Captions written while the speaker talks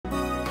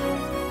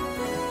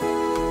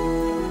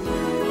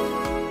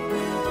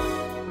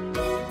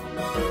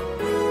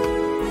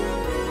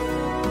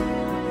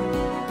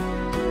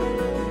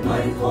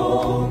My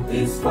hope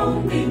is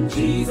found in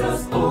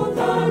Jesus,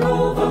 author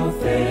of our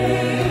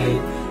faith.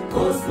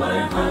 Cause my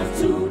heart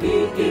to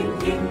be in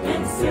Him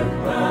and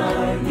saved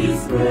by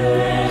His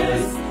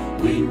grace.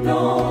 We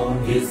know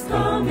His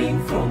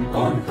coming from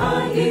on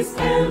high is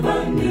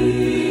ever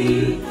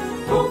near.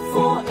 Hope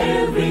for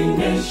every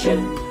nation,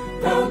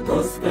 the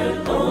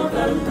gospel of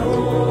the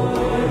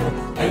Lord.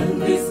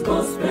 And this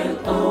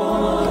gospel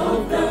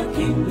of the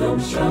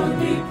kingdom shall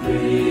be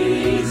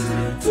preached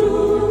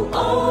to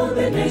all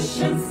the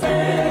nations,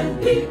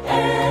 and the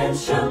end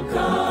shall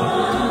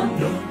come.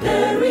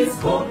 There is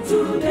hope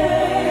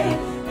today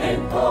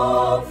and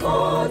hope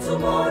for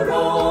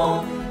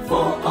tomorrow,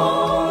 for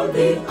all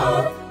the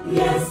earth,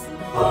 yes,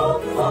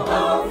 hope for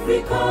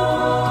Africa.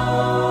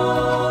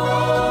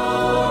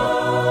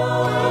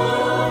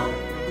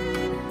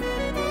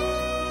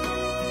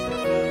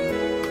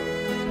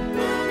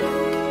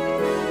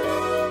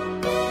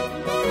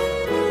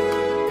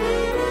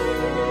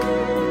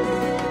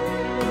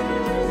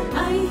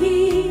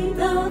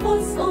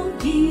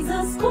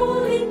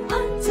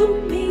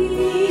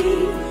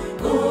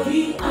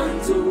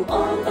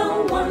 All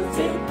the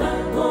wanted the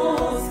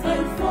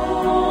gospel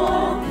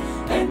for,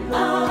 and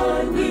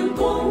I will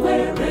go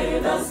wherever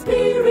the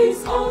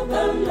spirits of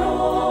the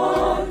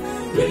Lord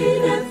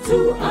leadeth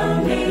to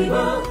our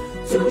neighbor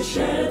to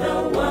share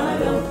the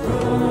word of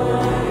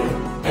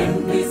God.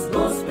 And this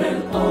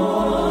gospel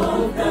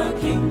of the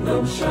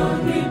kingdom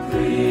shall be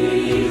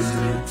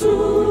preached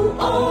to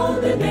all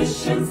the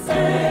nations,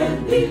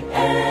 and the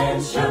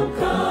end shall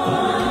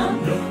come.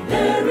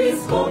 There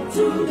is hope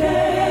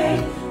today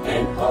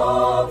and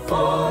hope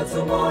for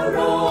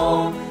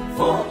tomorrow,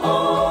 for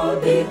all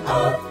the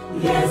earth,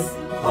 yes,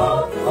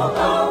 hope for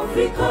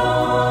Africa.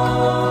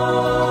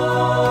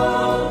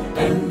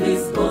 And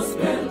this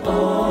gospel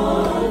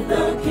of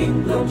the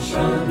kingdom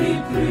shall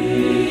be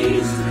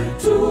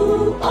preached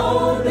to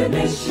all the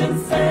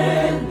nations,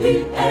 and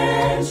the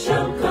end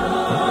shall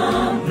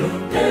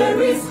come.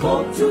 There is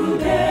hope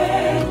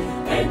today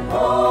and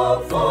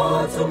hope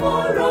for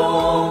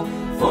tomorrow,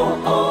 for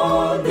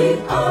all the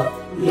earth,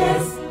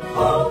 yes,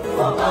 hope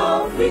for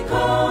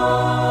Africa.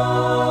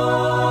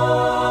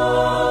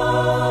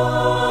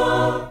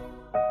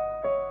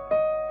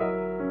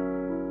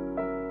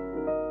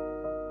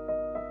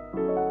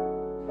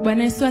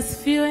 Bwana Yesu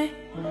asifiwe.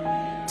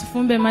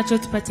 Tufumbe macho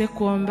tupate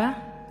kuomba.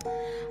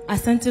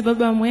 Asante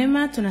Baba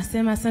mwema,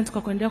 tunasema asante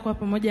kwa kuendelea kuwa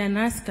pamoja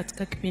nasi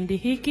katika kipindi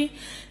hiki,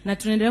 na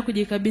tunaendelea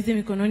kujikabidhi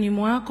mikononi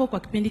mwako kwa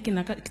kipindi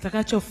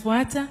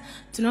kitakachofuata.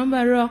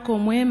 Tunaomba Roho yako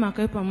mwema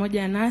akawe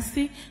pamoja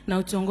nasi na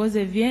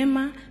utuongoze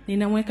vyema.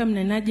 Ninamweka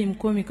mnenaji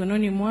mkuu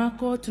mikononi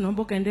mwako,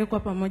 tunaomba kaendelee kuwa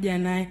pamoja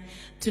naye.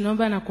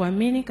 Tunaomba na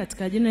kuamini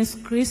katika jina la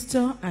Yesu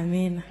Kristo.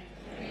 Amina.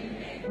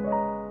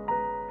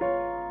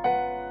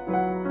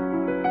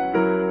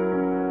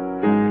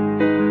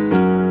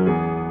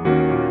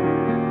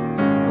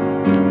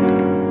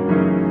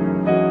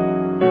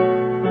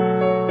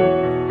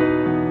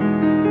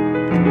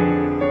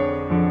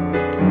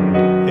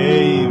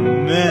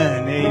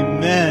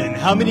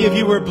 How many of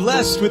you were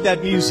blessed with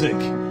that music?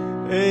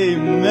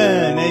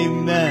 Amen,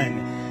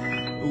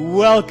 amen.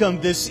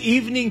 Welcome this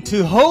evening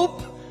to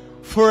Hope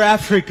for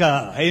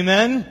Africa.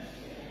 Amen.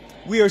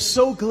 We are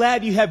so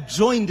glad you have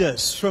joined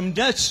us from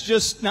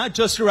not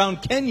just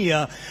around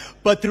Kenya,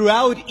 but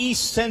throughout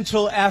East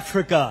Central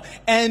Africa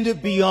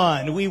and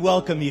beyond. We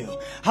welcome you.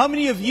 How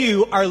many of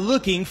you are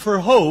looking for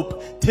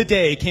hope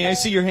today? Can I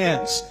see your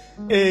hands?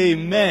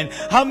 Amen.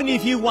 How many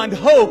of you want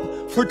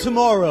hope for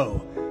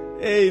tomorrow?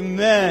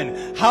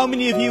 Amen. How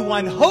many of you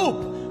want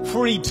hope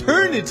for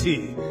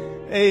eternity?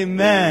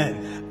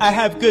 Amen. I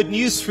have good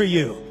news for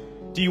you.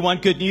 Do you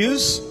want good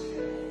news?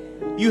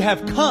 You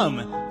have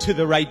come to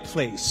the right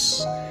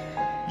place.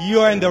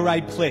 You are in the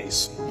right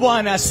place.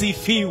 Bwana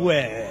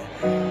sifiwe.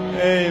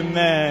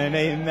 Amen.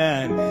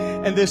 Amen.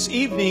 And this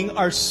evening,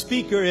 our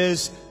speaker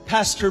is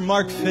Pastor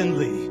Mark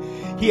Finley.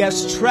 He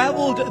has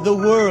traveled the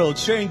world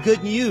sharing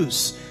good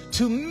news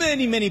to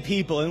many, many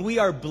people, and we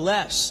are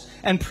blessed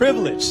and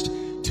privileged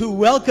to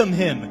welcome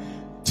him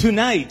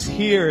tonight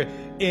here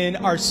in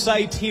our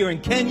site here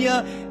in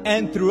Kenya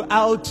and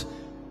throughout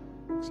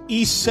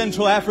East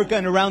Central Africa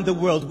and around the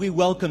world. We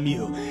welcome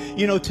you.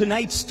 You know,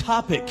 tonight's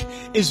topic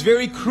is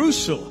very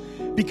crucial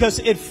because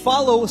it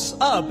follows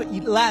up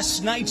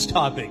last night's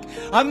topic.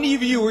 How many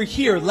of you were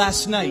here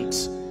last night?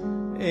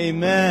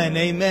 Amen,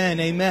 amen,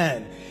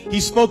 amen. He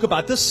spoke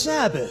about the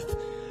Sabbath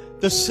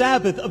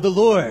of the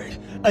Lord,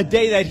 a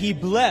day that He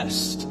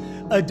blessed,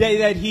 a day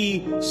that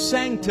He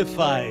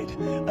sanctified,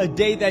 a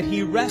day that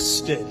He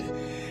rested.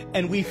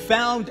 And we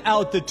found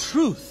out the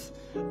truth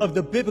of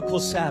the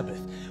biblical Sabbath.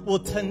 Well,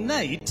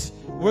 tonight,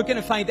 we're going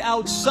to find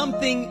out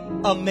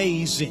something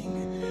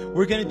amazing.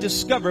 We're going to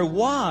discover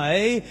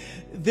why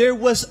there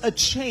was a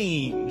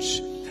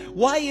change.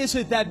 Why is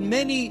it that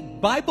many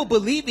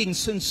Bible-believing,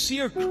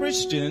 sincere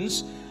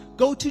Christians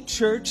go to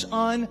church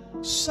on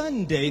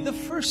Sunday, the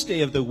first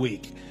day of the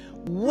week?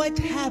 What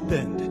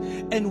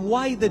happened and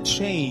why the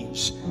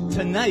change?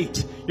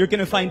 Tonight, you're going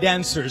to find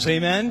answers.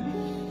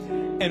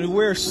 Amen? And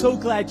we're so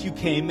glad you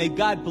came. May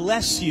God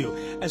bless you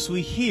as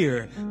we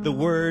hear the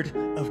Word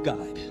of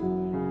God.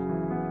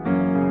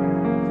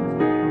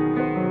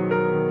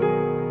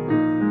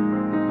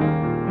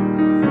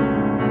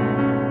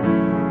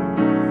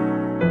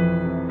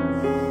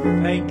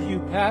 Thank you,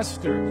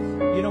 Pastor.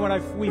 You know,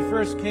 when we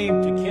first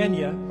came to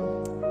Kenya,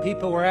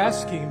 people were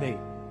asking me,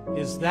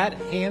 is that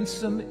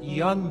handsome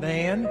young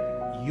man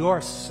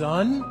your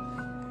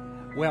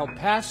son? Well,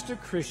 Pastor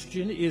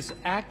Christian is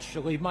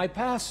actually my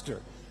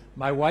pastor.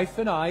 My wife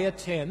and I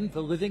attend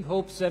the Living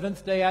Hope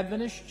Seventh-day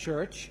Adventist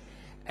Church,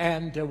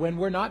 and when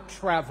we're not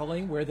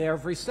traveling, we're there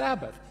every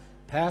Sabbath.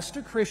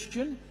 Pastor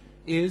Christian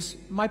is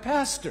my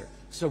pastor.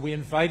 So we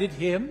invited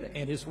him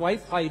and his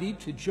wife Heidi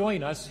to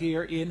join us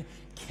here in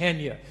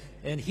Kenya.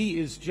 And he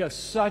is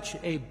just such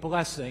a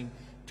blessing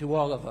to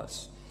all of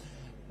us.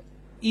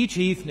 Each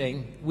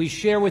evening, we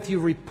share with you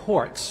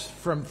reports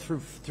from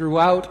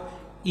throughout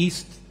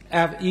East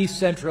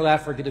Central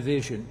Africa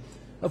Division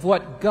of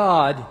what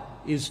God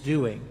is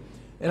doing.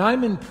 And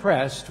I'm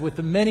impressed with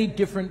the many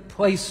different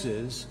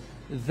places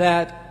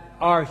that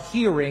are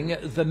hearing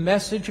the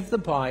message of the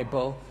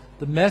Bible,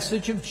 the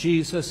message of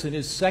Jesus and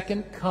his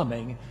second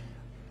coming,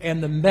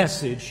 and the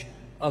message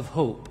of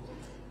hope.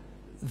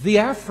 The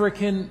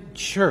African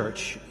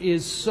church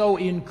is so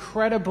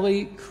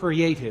incredibly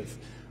creative.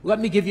 Let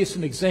me give you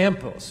some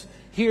examples.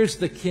 Here's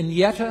the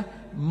Kenyatta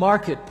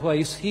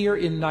Marketplace here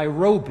in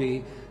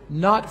Nairobi,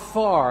 not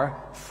far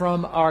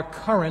from our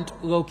current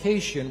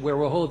location where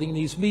we're holding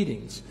these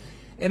meetings.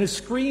 And a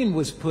screen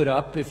was put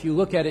up. If you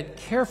look at it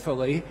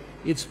carefully,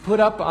 it's put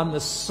up on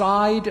the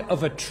side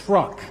of a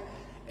truck.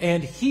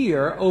 And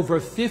here, over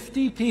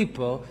 50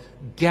 people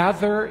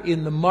gather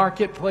in the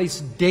marketplace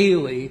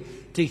daily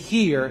to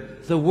hear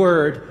the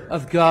Word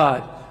of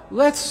God.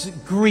 Let's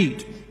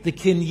greet the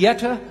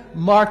Kenyatta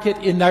Market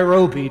in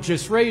Nairobi.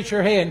 Just raise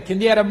your hand.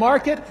 Kenyatta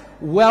Market,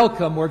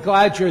 welcome. We're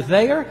glad you're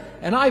there.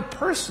 And I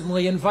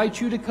personally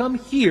invite you to come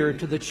here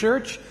to the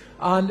church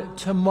on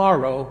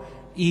tomorrow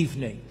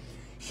evening.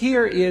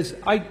 Here is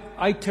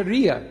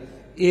Aiteria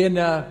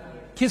in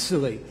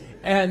Kisili.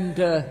 And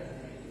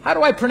how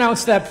do I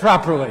pronounce that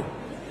properly?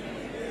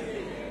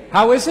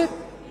 How is it?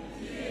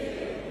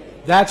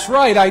 That's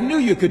right. I knew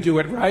you could do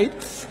it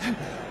right.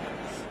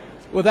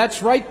 Well,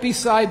 that's right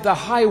beside the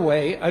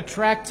highway,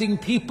 attracting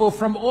people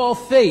from all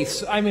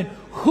faiths. I mean,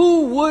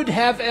 who would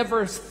have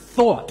ever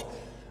thought?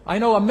 I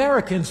know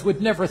Americans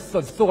would never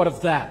have thought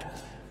of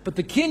that. But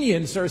the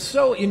Kenyans are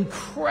so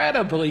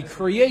incredibly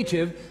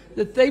creative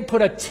that they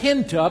put a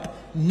tent up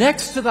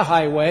next to the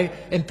highway,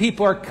 and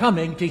people are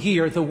coming to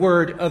hear the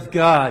Word of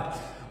God.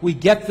 We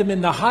get them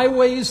in the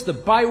highways, the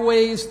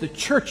byways, the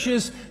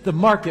churches, the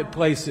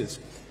marketplaces.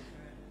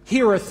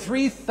 Here are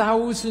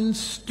 3,000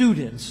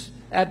 students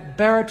at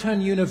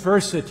Baraton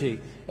University,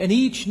 and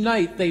each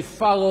night they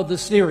follow the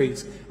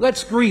series.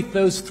 Let's greet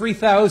those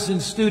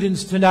 3,000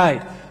 students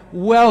tonight.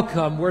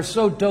 Welcome. We're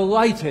so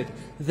delighted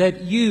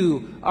that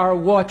you are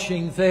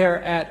watching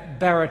there at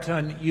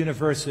Baraton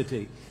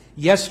University.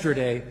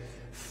 Yesterday,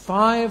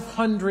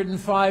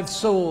 505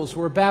 souls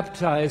were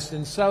baptized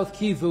in South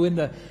Kivu in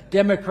the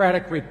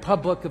Democratic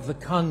Republic of the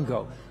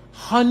Congo.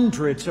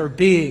 Hundreds are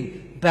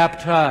being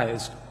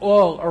baptized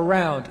all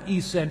around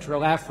East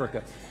Central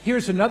Africa.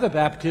 Here's another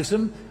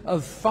baptism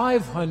of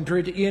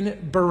 500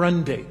 in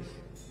Burundi.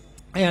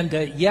 And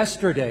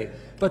yesterday,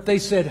 but they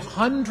said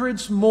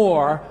hundreds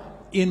more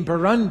in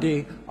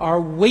Burundi are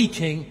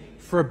waiting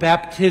for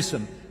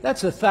baptism.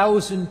 That's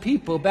 1,000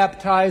 people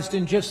baptized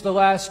in just the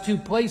last two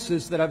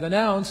places that I've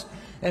announced,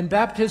 and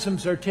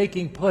baptisms are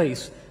taking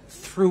place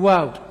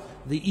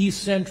throughout the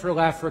East Central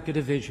Africa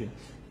Division.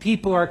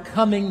 People are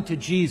coming to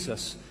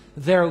Jesus.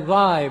 Their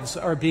lives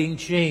are being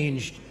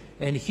changed.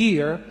 And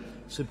here,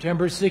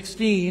 September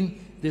 16,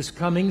 this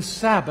coming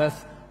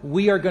Sabbath,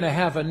 we are going to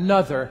have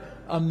another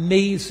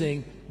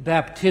amazing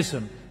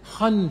baptism.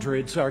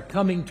 Hundreds are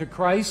coming to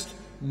Christ,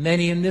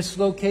 many in this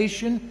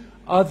location,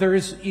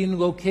 others in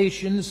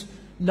locations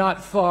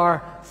not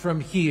far from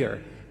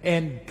here.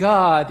 And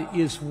God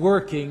is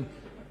working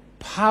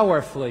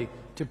powerfully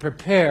to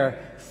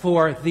prepare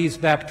for these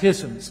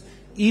baptisms.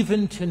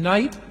 Even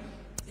tonight,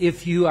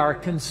 if you are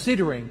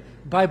considering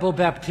Bible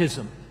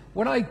baptism,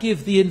 when I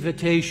give the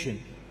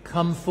invitation,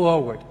 come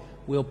forward.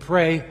 We'll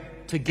pray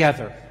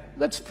together.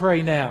 Let's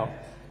pray now.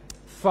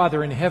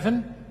 Father in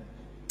heaven,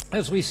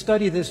 as we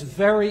study this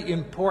very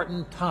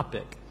important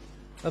topic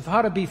of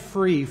how to be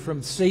free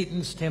from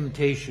Satan's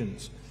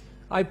temptations,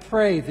 I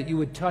pray that you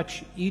would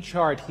touch each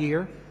heart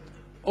here,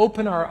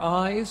 open our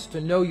eyes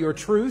to know your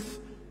truth,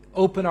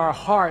 open our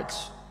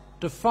hearts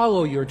to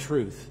follow your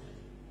truth.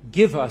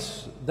 Give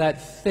us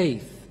that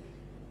faith,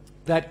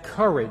 that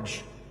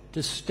courage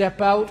to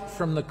step out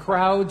from the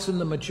crowds and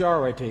the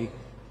majority,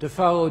 to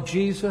follow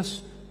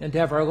Jesus and to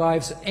have our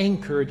lives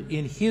anchored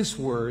in his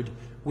word.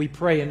 We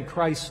pray in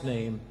Christ's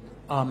name.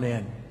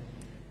 Amen.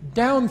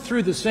 Down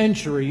through the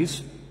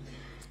centuries,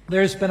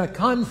 there's been a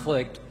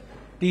conflict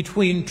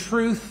between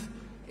truth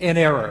and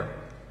error,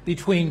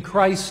 between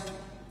Christ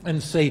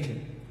and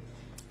Satan.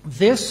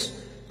 This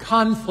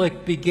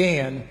conflict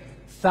began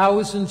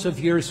thousands of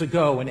years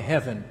ago in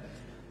heaven,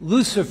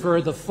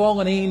 Lucifer, the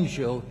fallen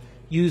angel,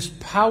 used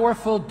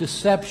powerful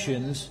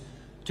deceptions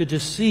to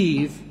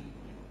deceive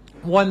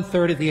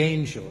 1/3 of the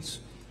angels.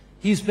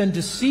 He's been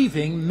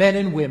deceiving men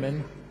and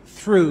women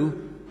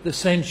through the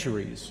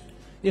centuries.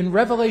 In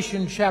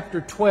Revelation chapter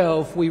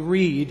 12, we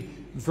read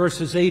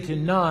verses 8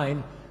 and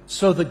 9,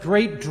 "So the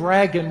great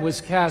dragon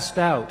was cast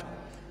out,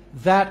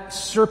 that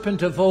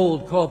serpent of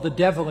old called the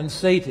devil and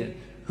Satan,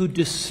 who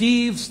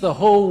deceives the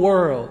whole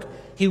world.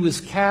 He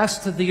was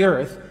cast to the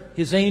earth.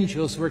 His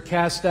angels were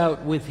cast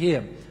out with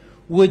him."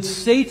 Would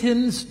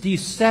Satan's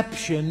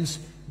deceptions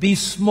be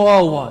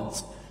small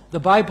ones? The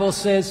Bible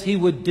says he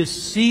would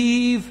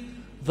deceive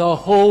the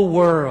whole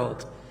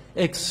world,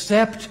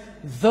 except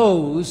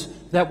those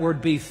that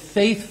would be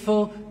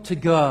faithful to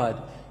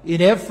God.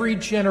 In every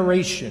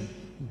generation,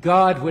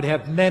 God would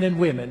have men and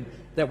women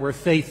that were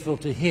faithful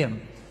to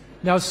him.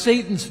 Now,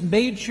 Satan's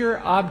major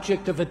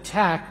object of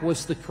attack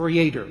was the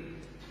Creator.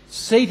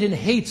 Satan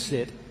hates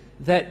it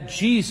that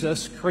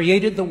Jesus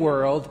created the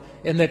world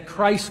and that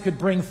Christ could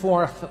bring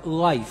forth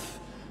life.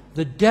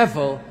 The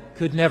devil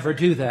could never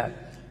do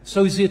that.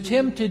 So he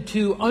attempted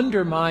to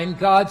undermine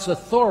God's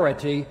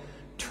authority,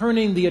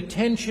 turning the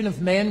attention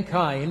of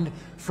mankind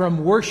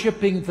from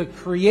worshiping the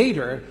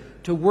Creator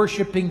to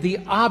worshiping the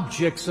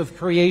objects of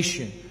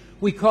creation.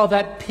 We call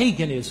that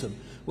paganism.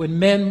 When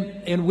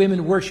men and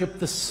women worship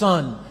the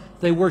sun,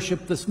 they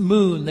worship the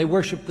moon, they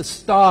worship the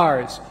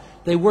stars,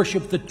 they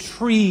worship the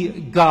tree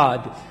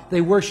god,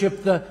 they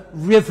worship the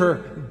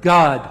river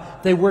god,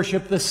 they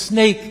worship the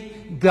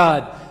snake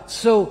god.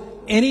 So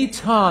any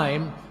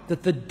time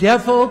that the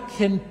devil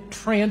can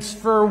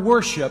transfer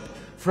worship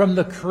from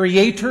the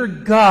Creator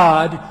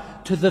God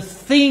to the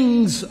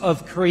things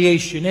of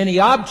creation, any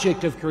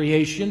object of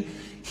creation,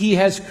 he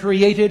has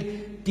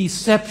created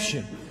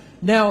deception.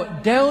 Now,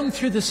 down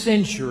through the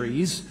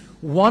centuries,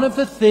 one of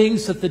the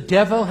things that the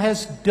devil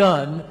has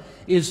done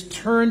is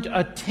turned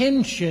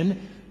attention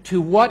to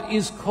what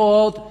is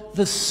called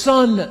the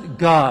sun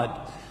god.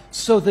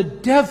 So the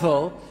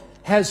devil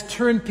has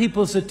turned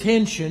people's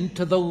attention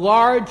to the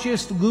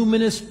largest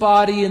luminous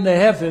body in the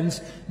heavens,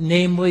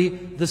 namely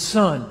the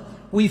sun.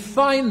 We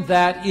find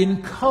that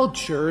in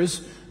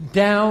cultures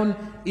down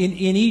in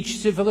each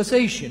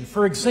civilization.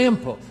 For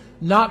example,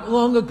 not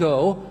long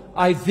ago,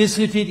 I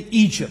visited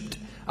Egypt.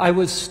 I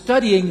was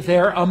studying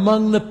there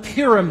among the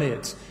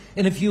pyramids.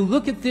 And if you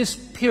look at this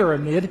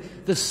pyramid,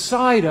 the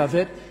side of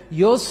it,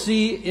 you'll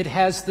see it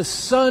has the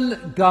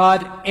sun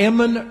god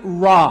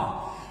Amun-Ra.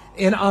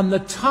 And on the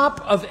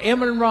top of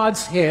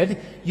Amun-Ra's head,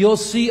 you'll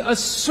see a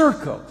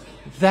circle.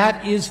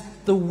 That is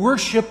the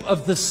worship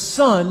of the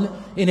sun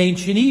in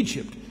ancient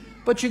Egypt.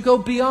 But you go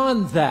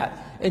beyond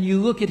that, and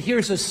you look at,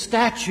 here's a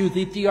statue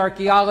that the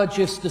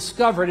archaeologists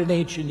discovered in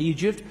ancient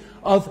Egypt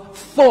of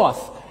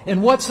Thoth.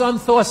 And what's on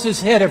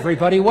Thoth's head,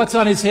 everybody? What's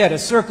on his head? A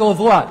circle of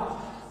what?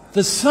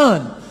 The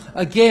sun.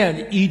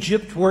 Again,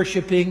 Egypt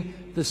worshiping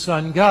the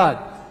sun god.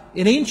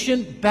 In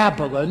ancient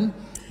Babylon,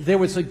 there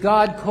was a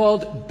god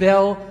called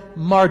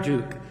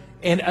Bel-Marduk.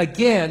 And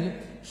again,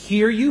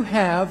 here you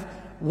have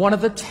one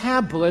of the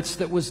tablets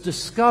that was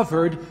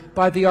discovered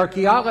by the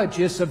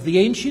archaeologists of the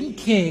ancient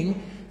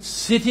king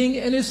sitting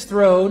in his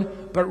throne,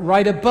 but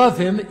right above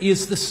him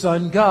is the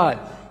sun god.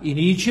 In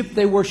Egypt,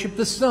 they worship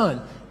the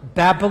sun.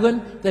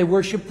 Babylon, they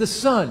worship the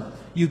sun.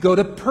 You go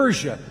to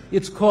Persia,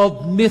 it's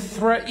called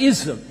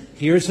Mithraism.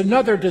 Here's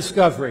another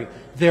discovery.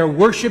 They're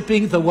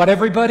worshiping the what,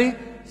 everybody?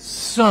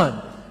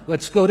 Sun.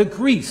 Let's go to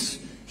Greece.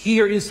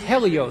 Here is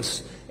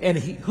Helios. And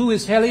who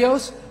is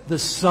Helios? The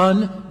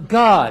sun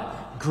god.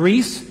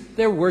 Greece,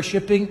 they're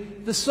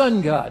worshiping the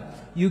sun god.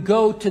 You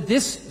go to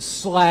this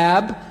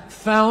slab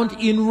found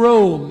in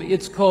Rome.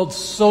 It's called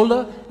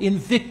Sola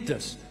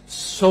Invictus.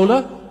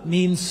 Sola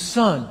means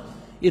sun.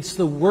 It's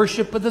the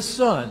worship of the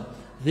sun.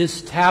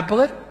 This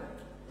tablet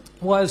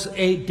was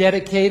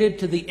dedicated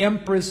to the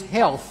emperor's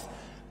health,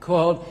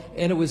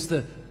 and it was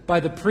by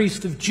the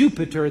priest of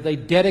Jupiter. They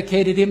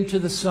dedicated him to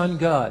the sun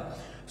god.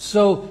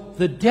 So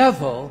the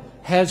devil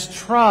has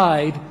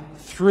tried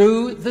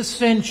through the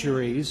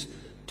centuries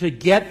to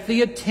get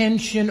the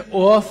attention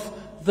off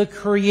the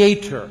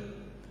Creator,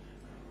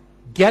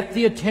 get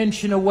the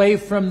attention away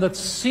from the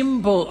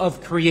symbol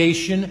of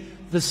creation,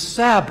 the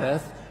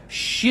Sabbath,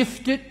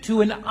 shift it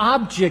to an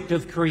object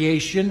of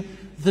creation,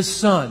 the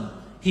sun.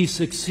 He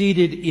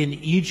succeeded in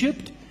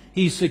Egypt.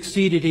 He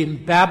succeeded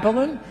in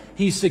Babylon.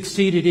 He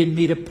succeeded in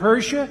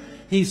Medo-Persia.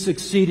 He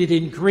succeeded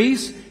in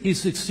Greece. He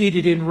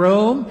succeeded in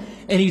Rome.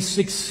 And he's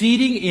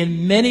succeeding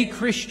in many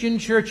Christian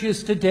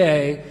churches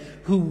today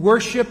who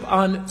worship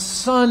on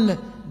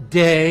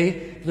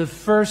Sunday, the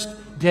first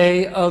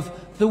day of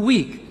the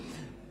week.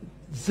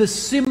 The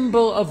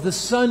symbol of the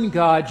sun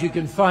god, you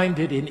can find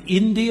it in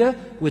India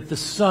with the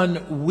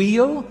sun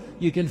wheel.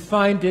 You can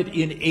find it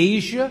in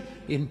Asia,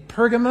 in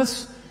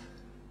Pergamus.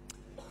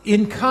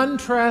 In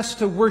contrast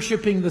to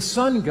worshiping the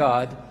sun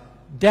god,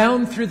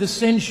 down through the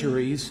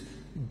centuries,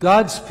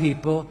 God's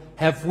people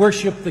have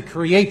worshiped the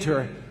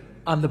Creator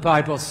on the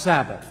Bible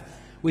Sabbath.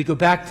 We go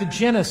back to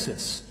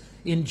Genesis.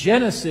 In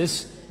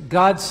Genesis,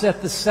 God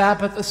set the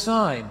Sabbath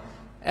aside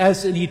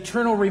as an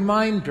eternal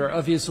reminder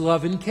of his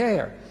love and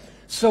care.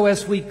 So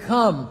as we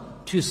come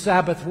to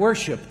Sabbath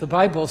worship, the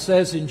Bible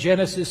says in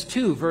Genesis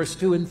 2, verse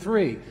 2 and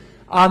 3,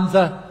 on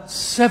the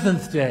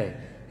seventh day,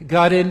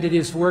 God ended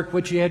his work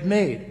which he had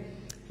made.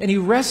 And he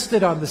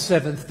rested on the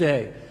seventh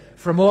day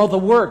from all the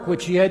work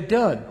which he had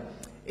done.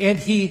 And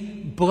he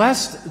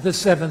blessed the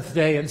seventh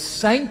day and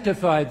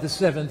sanctified the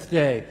seventh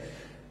day.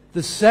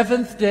 The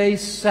seventh day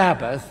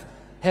Sabbath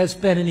has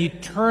been an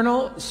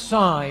eternal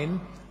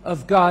sign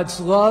of God's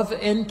love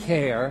and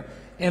care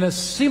and a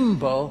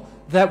symbol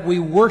that we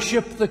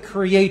worship the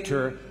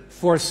Creator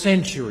for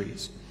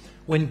centuries.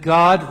 When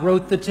God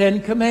wrote the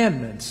Ten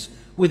Commandments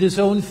with his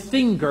own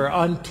finger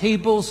on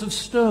tables of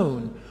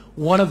stone,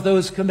 one of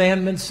those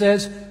commandments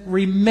says,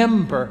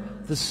 remember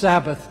the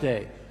Sabbath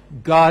day.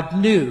 God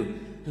knew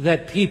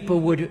that people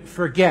would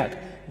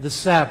forget the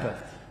Sabbath.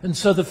 And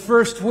so the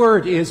first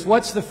word is,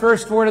 what's the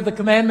first word of the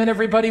commandment,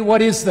 everybody?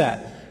 What is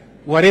that?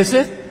 What is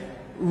it?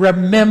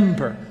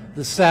 Remember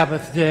the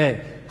Sabbath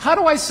day. How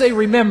do I say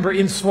remember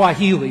in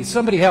Swahili?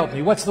 Somebody help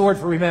me. What's the word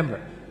for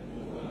remember?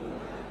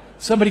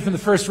 Somebody from the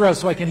first row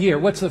so I can hear.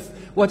 What's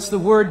the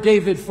word,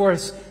 David, for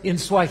us in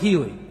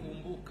Swahili?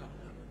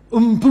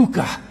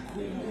 Umbuka.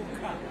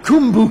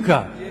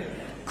 Kumbuka.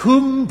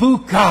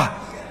 Kumbuka.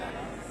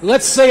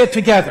 Let's say it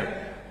together.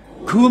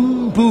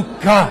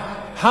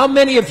 Kumbuka. How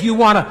many of you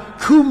want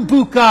to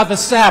kumbuka the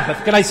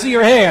Sabbath? Can I see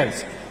your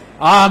hands?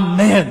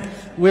 Amen.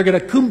 We're going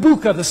to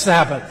kumbuka the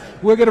Sabbath.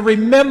 We're going to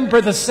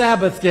remember the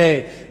Sabbath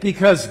day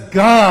because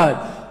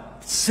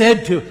God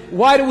said to.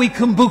 Why do we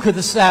kumbuka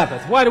the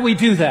Sabbath? Why do we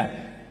do that?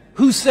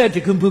 Who said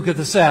to kumbuka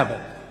the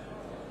Sabbath?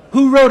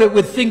 Who wrote it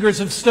with fingers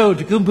of stone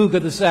to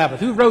kumbuka the Sabbath?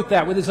 Who wrote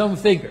that with his own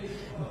finger?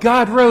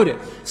 God wrote it.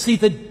 See,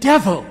 the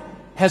devil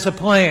has a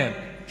plan.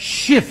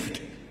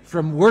 Shift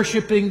from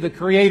worshiping the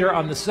Creator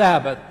on the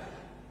Sabbath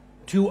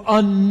to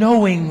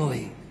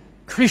unknowingly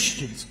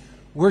Christians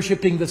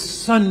worshiping the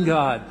sun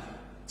god,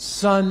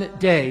 sun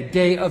day,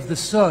 day of the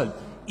sun.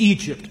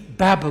 Egypt,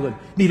 Babylon,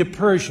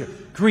 Medo-Persia,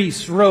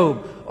 Greece,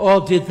 Rome,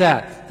 all did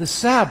that. The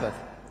Sabbath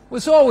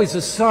was always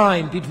a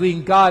sign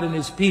between God and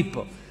his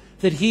people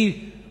that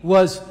he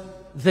was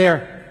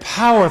their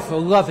powerful,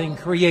 loving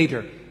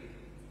Creator.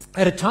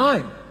 At a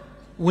time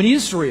when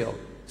Israel,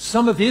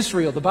 some of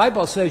Israel, the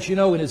Bible says, in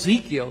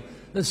Ezekiel,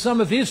 that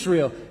some of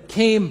Israel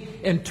came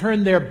and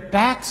turned their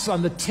backs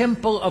on the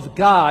temple of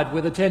God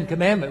where the Ten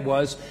Commandments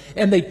was,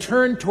 and they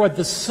turned toward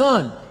the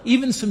sun.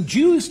 Even some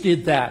Jews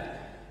did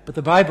that. But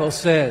the Bible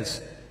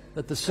says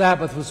that the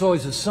Sabbath was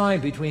always a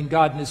sign between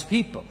God and his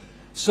people.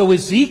 So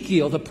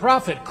Ezekiel, the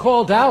prophet,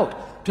 called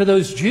out to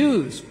those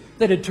Jews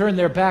that had turned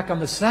their back on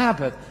the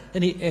Sabbath,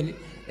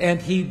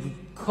 and he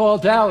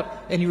called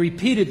out and he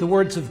repeated the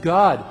words of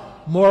God.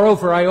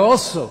 Moreover, I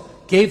also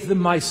gave them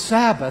my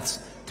Sabbaths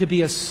to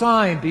be a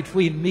sign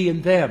between me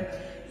and them.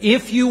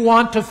 If you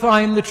want to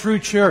find the true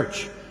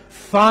church,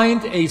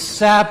 find a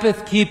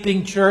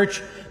Sabbath-keeping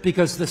church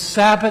because the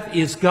Sabbath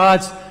is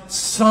God's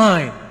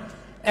sign.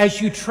 As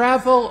you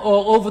travel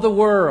all over the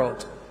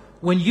world,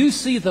 when you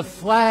see the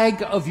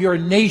flag of your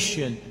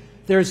nation,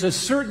 there's a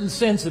certain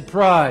sense of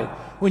pride.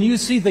 When you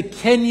see the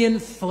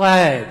Kenyan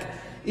flag,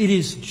 it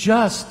is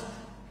just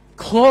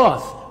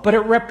cloth, but it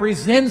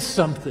represents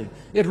something.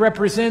 It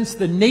represents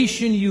the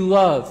nation you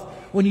love.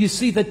 When you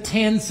see the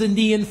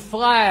Tanzanian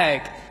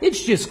flag,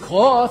 it's just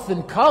cloth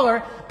and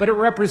color, but it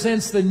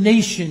represents the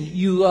nation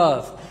you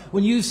love.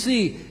 When you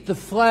see the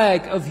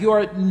flag of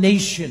your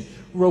nation,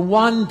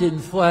 Rwandan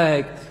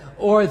flag,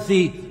 or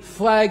the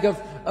flag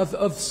of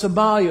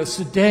Somalia,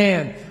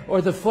 Sudan,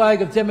 or the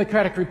flag of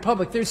Democratic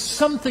Republic, there's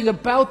something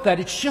about that.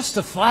 It's just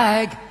a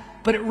flag,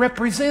 but it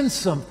represents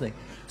something.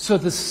 So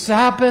the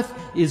Sabbath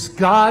is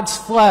God's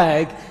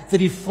flag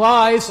that he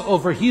flies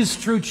over his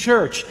true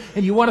church.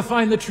 And you want to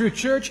find the true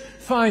church?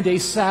 Find a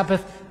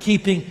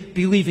Sabbath-keeping,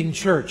 believing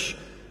church.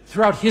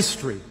 Throughout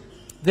history,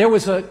 there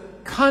was a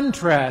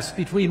contrast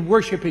between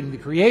worshiping the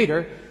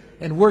Creator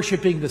and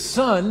worshiping the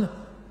Son,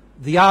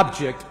 the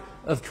object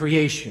of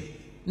creation.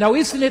 Now,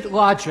 isn't it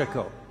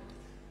logical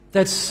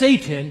that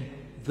Satan,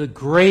 the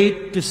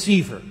great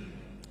deceiver,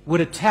 would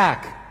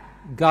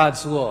attack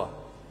God's law?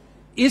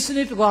 Isn't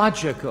it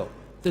logical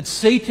that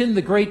Satan,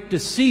 the great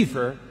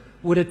deceiver,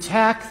 would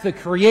attack the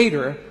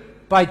Creator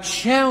by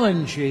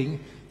challenging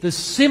the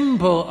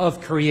symbol of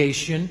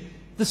creation,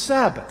 the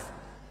Sabbath?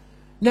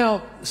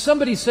 Now,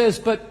 somebody says,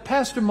 but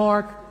Pastor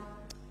Mark,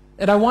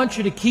 and I want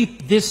you to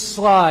keep this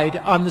slide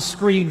on the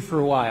screen for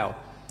a while.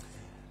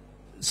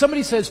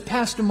 Somebody says,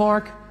 Pastor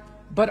Mark,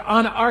 but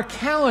on our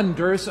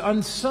calendars,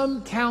 on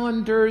some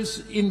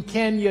calendars in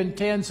Kenya and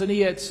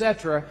Tanzania,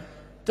 etc.,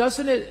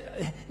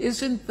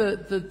 isn't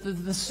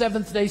the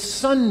seventh day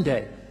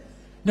Sunday?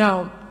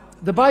 Now,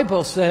 the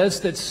Bible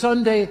says that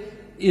Sunday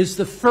is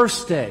the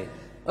first day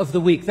of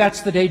the week.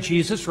 That's the day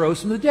Jesus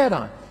rose from the dead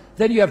on.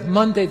 Then you have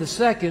Monday the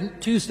 2nd,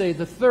 Tuesday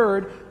the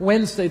 3rd,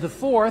 Wednesday the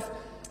 4th,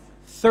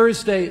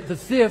 Thursday the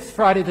 5th,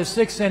 Friday the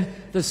 6th, and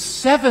the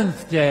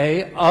 7th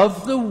day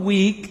of the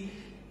week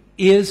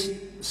is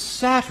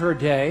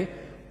Saturday,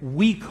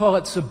 We call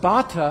it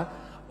Sabbath,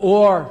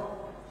 or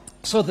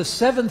so the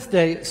seventh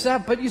day,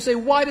 Sabbath. But you say,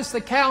 why does the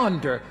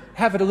calendar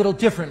have it a little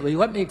differently?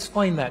 Let me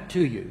explain that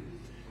to you.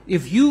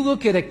 If you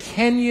look at a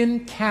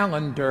Kenyan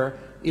calendar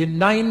in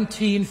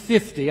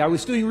 1950, I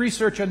was doing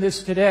research on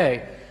this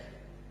today,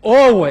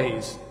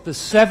 always the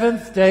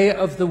seventh day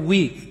of the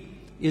week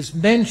is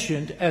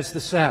mentioned as the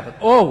Sabbath.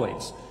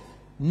 Always.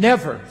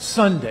 Never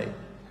Sunday.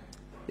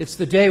 It's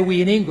the day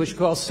we in English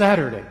call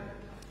Saturday.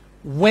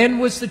 When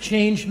was the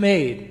change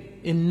made?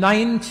 In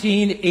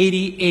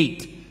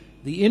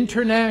 1988. The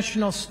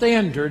international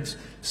standards,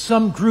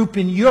 some group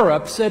in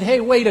Europe said,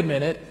 hey, wait a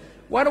minute,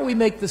 why don't we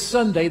make the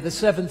Sunday the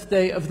seventh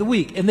day of the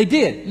week? And they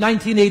did,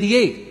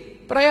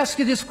 1988. But I ask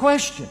you this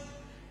question.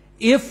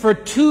 If for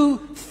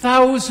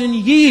 2,000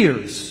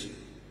 years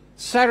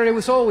Saturday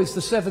was always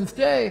the seventh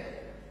day,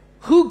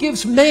 who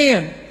gives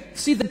man?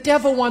 See, the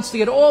devil wants to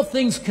get all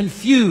things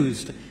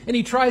confused, and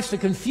he tries to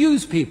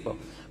confuse people.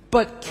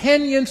 But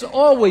Kenyans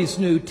always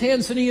knew,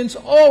 Tanzanians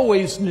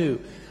always knew,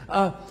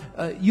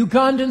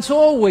 Ugandans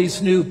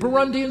always knew,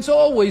 Burundians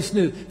always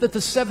knew that the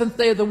seventh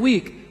day of the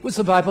week was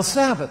the Bible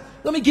Sabbath.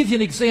 Let me give you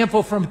an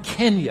example from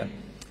Kenya.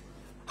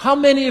 How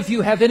many of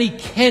you have any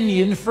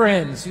Kenyan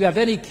friends? You have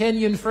any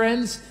Kenyan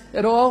friends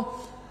at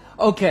all?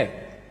 Okay.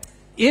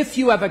 If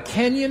you have a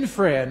Kenyan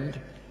friend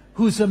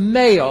who's a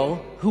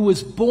male who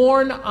was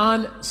born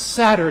on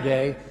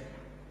Saturday,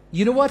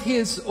 you know what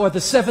or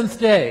the seventh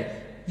day,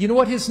 you know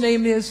what his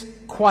name is?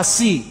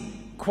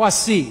 Kwasi.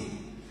 Kwasi.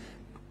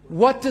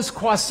 What does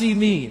Kwasi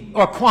mean?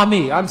 Or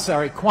Kwame, I'm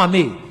sorry,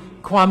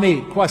 Kwame.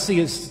 Kwame. Kwasi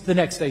is the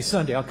next day,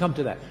 Sunday. I'll come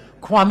to that.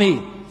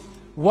 Kwame.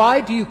 Why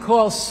do you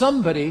call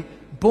somebody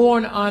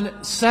born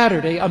on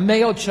Saturday, a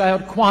male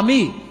child,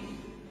 Kwame?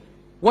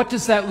 What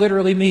does that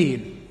literally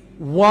mean?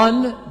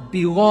 One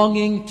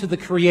belonging to the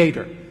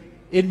Creator.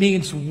 It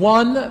means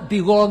one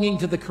belonging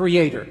to the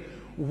Creator.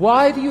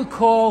 Why do you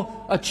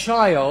call a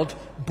child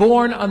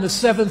born on the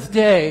seventh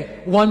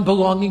day one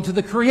belonging to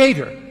the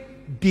Creator?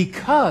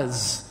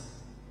 Because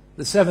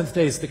the seventh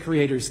day is the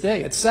Creator's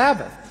day. It's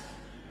Sabbath.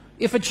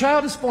 If a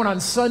child is born on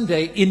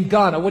Sunday in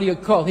Ghana, what do you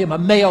call him? A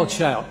male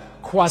child.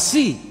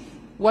 Kwasi.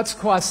 What's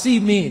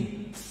Kwasi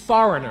mean?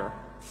 Foreigner.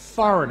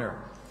 Foreigner.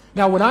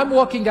 Now, when I'm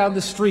walking down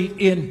the street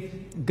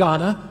in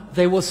Ghana,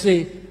 they will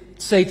say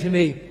to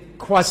me,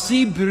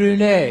 Kwasi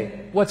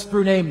Brunei. What's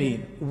Brunei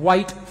mean?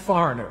 White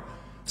foreigner.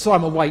 So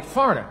I'm a white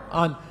foreigner.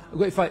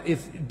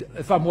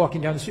 If I'm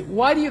walking down the street,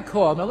 why do you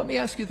call, now let me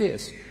ask you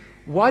this,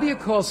 why do you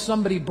call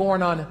somebody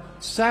born on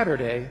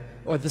Saturday,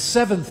 or the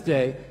seventh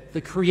day,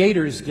 the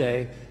Creator's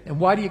day, and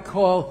why do you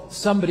call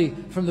somebody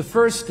from the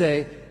first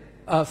day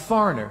a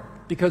foreigner?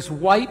 Because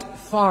white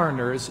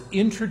foreigners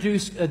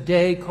introduced a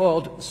day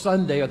called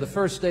Sunday, or the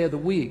first day of the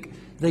week.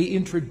 They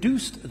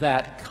introduced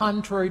that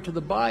contrary to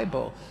the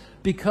Bible,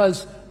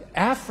 because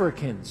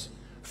Africans,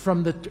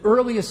 from the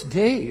earliest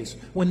days,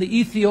 when the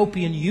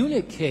Ethiopian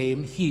eunuch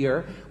came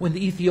here, when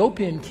the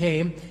Ethiopian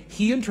came,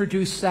 he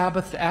introduced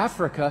Sabbath to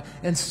Africa,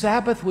 and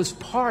Sabbath was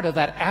part of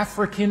that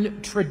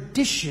African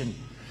tradition.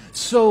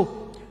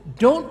 So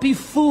don't be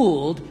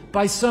fooled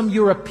by some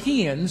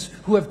Europeans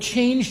who have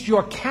changed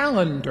your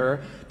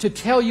calendar to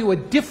tell you a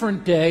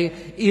different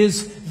day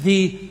is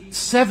the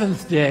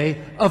seventh day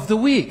of the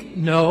week.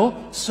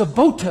 No,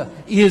 Sabbath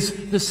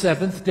is the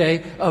seventh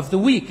day of the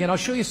week. And I'll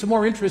show you some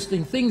more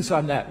interesting things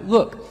on that.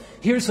 Look,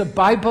 here's a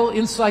Bible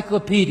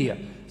encyclopedia.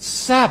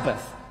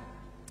 Sabbath,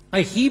 a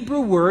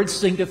Hebrew word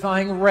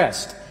signifying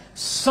rest.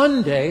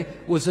 Sunday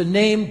was a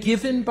name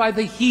given by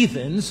the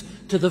heathens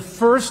to the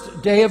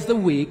first day of the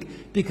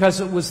week because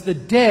it was the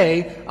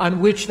day on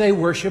which they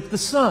worshiped the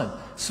sun.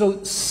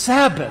 So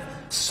Sabbath,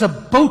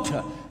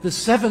 Sabbath, the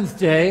seventh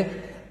day,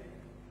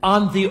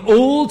 on the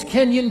old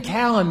Kenyan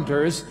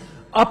calendars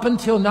up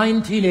until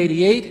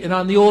 1988, and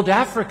on the old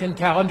African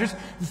calendars,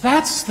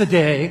 that's the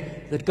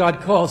day that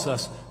God calls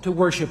us to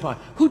worship on.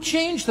 Who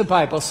changed the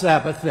Bible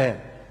Sabbath then?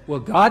 Well,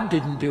 God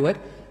didn't do it,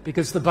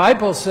 because the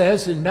Bible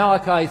says in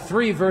Malachi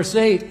 3, verse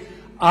 8,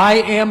 I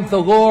am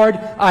the Lord,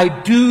 I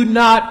do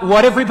not,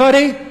 what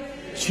everybody?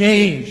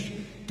 Change.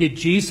 Did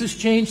Jesus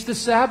change the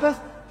Sabbath?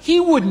 He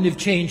wouldn't have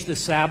changed the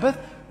Sabbath,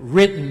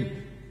 written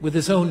with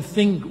his own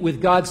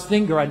with God's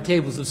finger on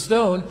tables of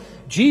stone.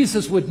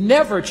 Jesus would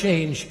never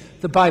change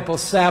the Bible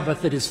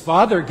Sabbath that his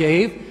Father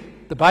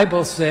gave. The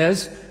Bible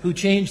says, who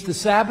changed the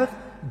Sabbath?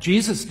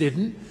 Jesus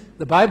didn't.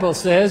 The Bible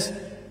says,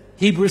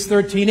 Hebrews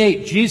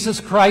 13:8,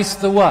 Jesus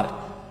Christ the what?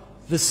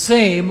 The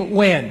same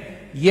when?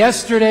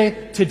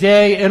 Yesterday,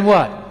 today, and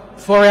what?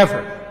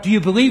 Forever. Do you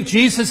believe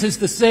Jesus is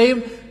the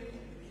same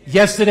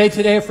yesterday,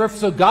 today, and forever?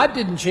 So God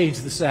didn't change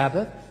the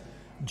Sabbath.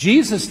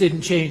 Jesus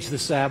didn't change the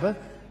Sabbath.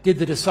 Did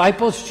the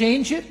disciples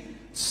change it?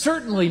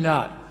 Certainly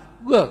not.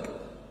 Look,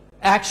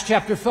 Acts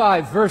chapter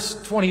 5,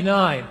 verse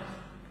 29.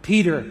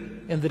 Peter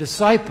and the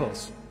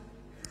disciples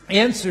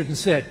answered and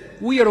said,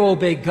 we are to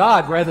obey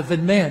God rather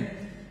than men.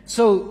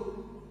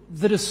 So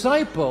the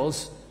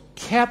disciples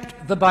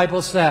kept the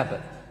Bible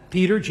Sabbath.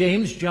 Peter,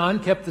 James,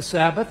 John kept the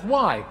Sabbath.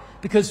 Why?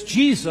 Because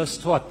Jesus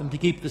taught them to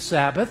keep the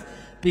Sabbath.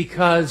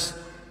 Because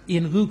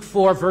In Luke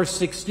 4, verse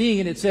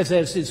 16, it says,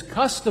 as his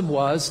custom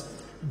was,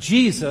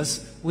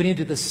 Jesus went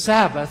into the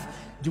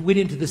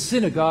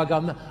synagogue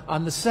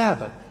on the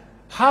Sabbath.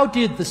 How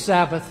did the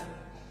Sabbath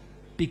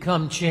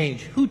become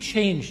changed? Who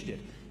changed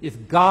it?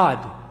 If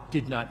God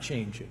did not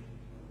change it,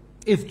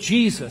 if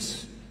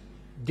Jesus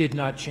did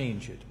not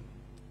change it,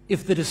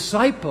 if the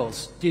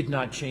disciples did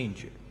not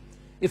change it,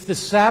 if the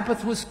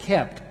Sabbath was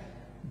kept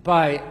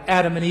by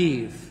Adam and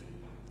Eve,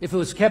 if it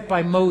was kept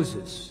by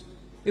Moses,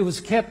 it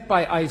was kept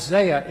by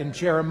Isaiah and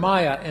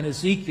Jeremiah and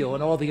Ezekiel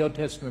and all the Old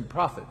Testament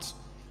prophets,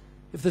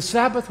 if the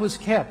Sabbath was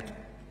kept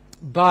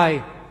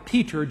by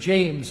Peter,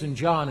 James, and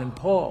John, and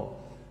Paul,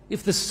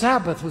 if the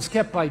Sabbath was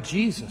kept by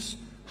Jesus,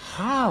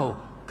 how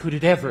could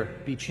it ever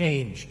be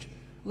changed?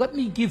 Let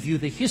me give you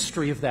the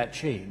history of that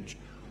change.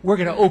 We're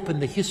going to open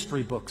the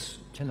history books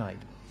tonight.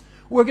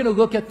 We're going to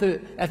look at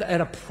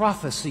a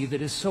prophecy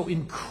that is so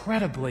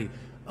incredibly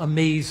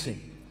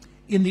amazing.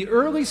 In the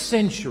early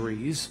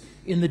centuries,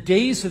 in the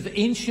days of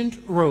ancient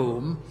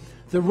Rome,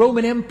 the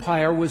Roman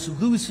Empire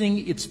was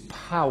losing its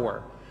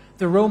power.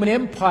 The Roman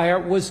Empire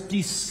was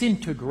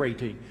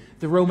disintegrating.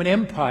 The Roman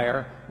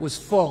Empire was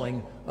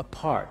falling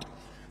apart.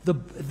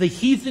 The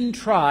heathen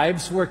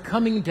tribes were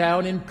coming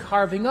down and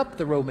carving up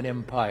the Roman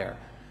Empire.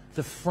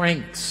 The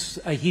Franks,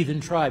 a heathen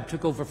tribe,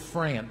 took over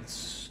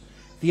France.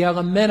 The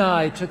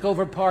Alemanni took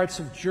over parts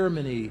of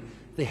Germany.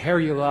 The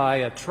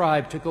Heruli, a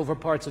tribe, took over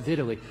parts of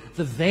Italy.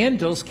 The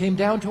Vandals came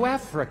down to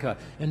Africa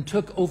and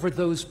took over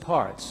those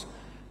parts.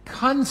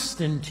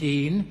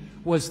 Constantine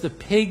was the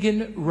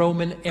pagan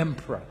Roman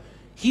emperor.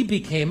 He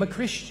became a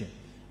Christian,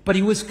 but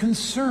he was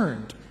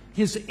concerned.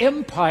 His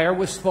empire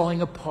was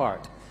falling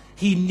apart.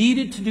 He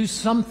needed to do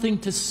something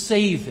to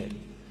save it.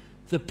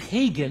 The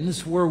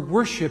pagans were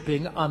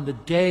worshiping on the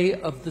day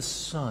of the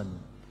sun.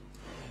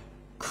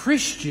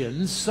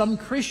 Some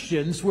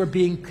Christians were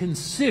being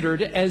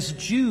considered as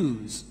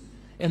Jews,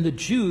 and the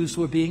Jews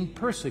were being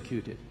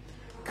persecuted.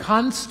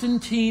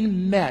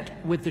 Constantine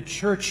met with the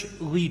church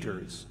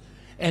leaders,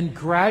 and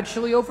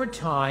gradually over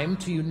time,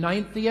 to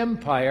unite the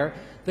empire,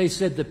 they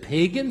said the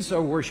pagans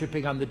are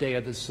worshiping on the day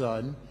of the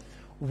sun.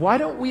 Why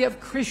don't we have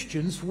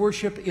Christians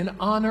worship in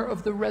honor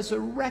of the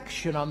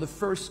resurrection on the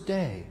first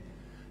day?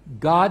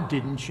 God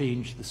didn't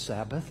change the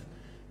Sabbath.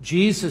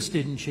 Jesus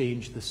didn't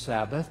change the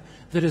Sabbath.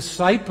 The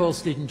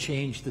disciples didn't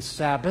change the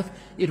Sabbath.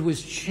 It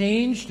was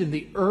changed in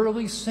the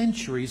early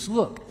centuries.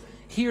 Look,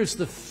 here's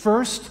the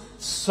first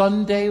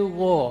Sunday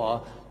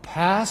law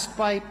passed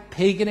by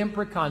pagan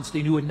Emperor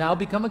Constantine, who had now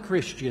become a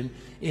Christian,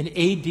 in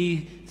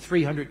AD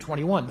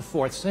 321, the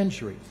 4th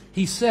century.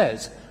 He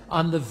says,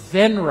 on the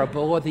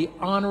venerable or the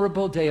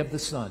honorable day of the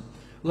sun,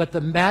 let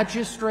the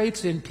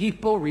magistrates and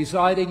people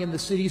residing in the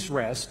cities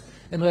rest,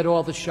 and let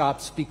all the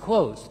shops be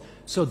closed.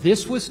 So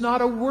this was not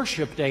a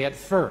worship day at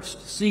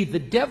first. See, the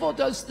devil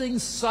does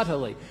things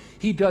subtly.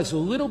 He does a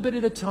little bit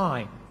at a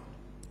time.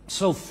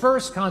 So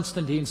first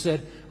Constantine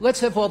said,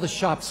 let's have all the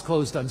shops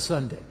closed on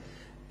Sunday.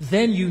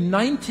 Then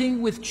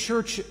uniting with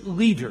church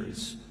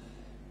leaders,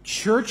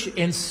 church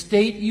and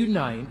state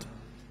unite.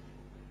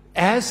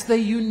 As they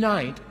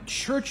unite,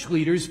 church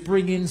leaders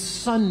bring in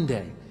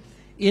Sunday.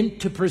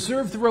 To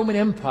preserve the Roman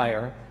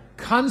Empire,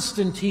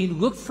 Constantine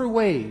looked for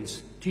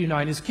ways to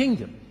unite his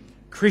kingdom.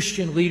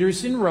 Christian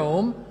leaders in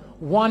Rome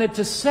wanted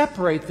to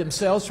separate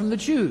themselves from the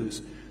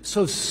Jews.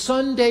 So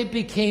Sunday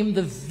became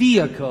the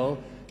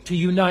vehicle to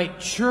unite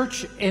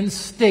church and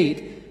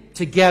state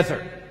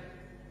together.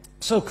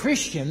 So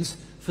Christians,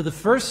 for the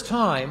first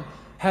time,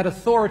 had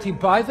authority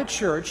by the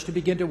church to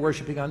begin to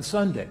worshiping on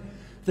Sunday.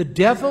 The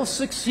devil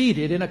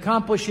succeeded in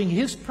accomplishing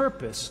his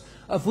purpose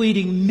of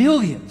leading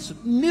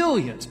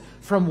millions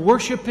from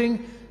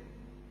worshiping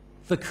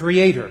the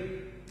Creator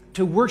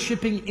to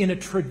worshiping in a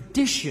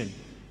tradition,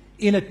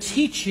 in a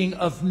teaching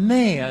of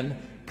man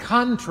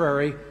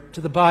contrary to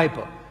the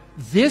Bible.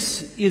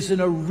 This is an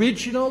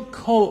original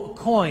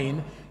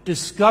coin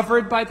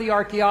discovered by the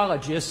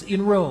archaeologists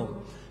in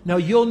Rome. Now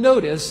you'll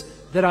notice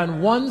that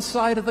on one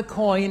side of the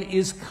coin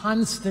is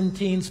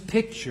Constantine's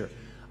picture.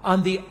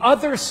 On the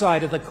other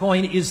side of the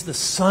coin is the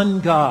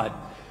sun god.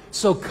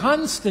 So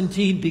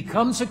Constantine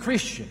becomes a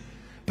Christian,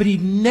 but he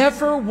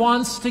never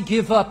wants to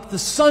give up the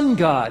sun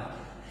god.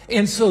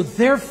 And so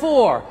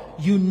therefore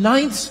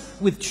unites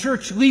with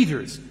church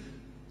leaders.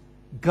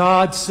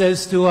 God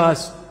says to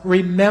us,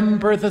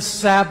 remember the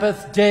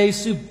Sabbath day,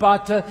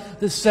 Subbata,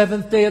 the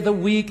seventh day of the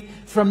week,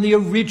 from the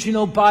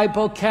original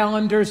Bible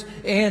calendars,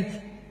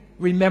 and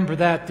remember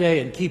that day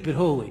and keep it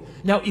holy.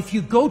 Now, if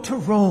you go to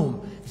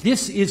Rome,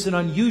 this is an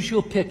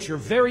unusual picture,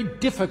 very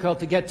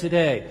difficult to get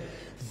today.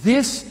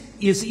 This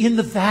is in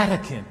the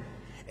Vatican,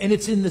 and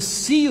it's in the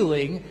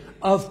ceiling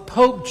of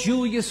Pope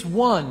Julius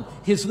I,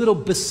 his little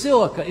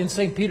basilica in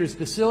St. Peter's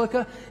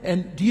Basilica.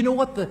 And do you know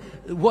what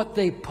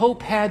the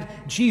Pope had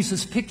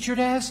Jesus pictured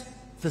as?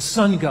 The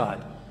sun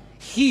god.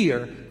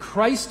 Here,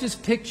 Christ is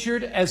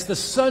pictured as the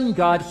sun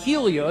god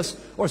Helios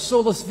or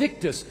Solus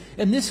Victus.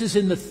 And this is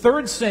in the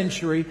 3rd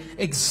century,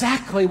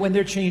 exactly when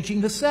they're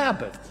changing the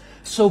Sabbath.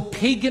 So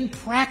pagan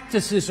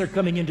practices are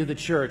coming into the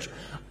church.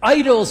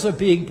 Idols are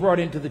being brought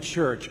into the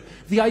church.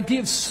 The idea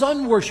of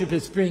sun worship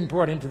is being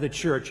brought into the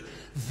church.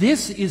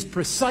 This is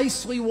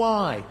precisely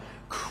why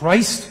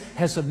Christ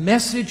has a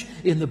message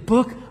in the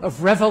book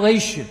of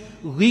Revelation,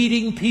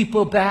 leading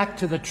people back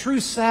to the true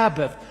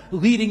Sabbath,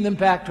 leading them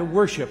back to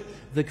worship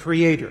the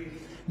Creator.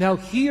 Now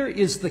here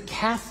is the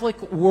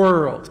Catholic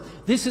world.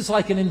 This is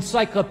like an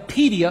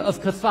encyclopedia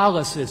of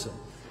Catholicism.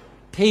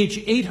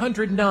 Page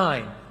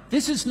 809.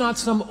 This is not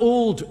some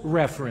old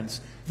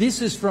reference.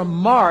 This is from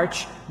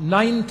March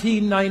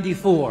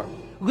 1994.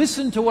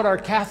 Listen to what our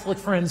Catholic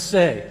friends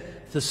say.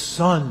 The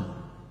Son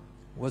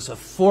was a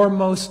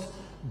foremost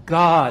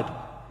God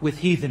with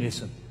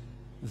heathenism.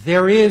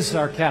 There is,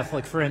 our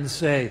Catholic friends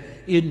say,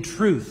 in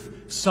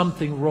truth,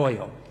 something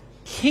royal,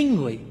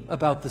 kingly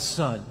about the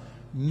Son,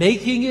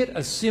 making it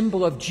a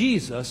symbol of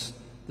Jesus,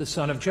 the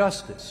Son of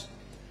Justice.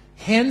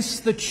 Hence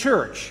the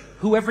Church,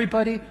 who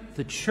everybody?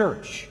 The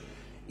Church,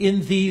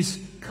 in these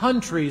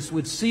countries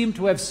would seem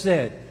to have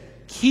said,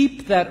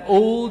 keep that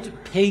old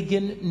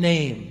pagan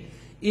name.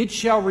 It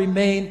shall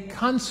remain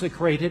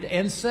consecrated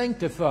and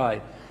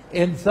sanctified.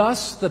 And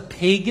thus the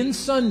pagan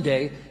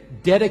Sunday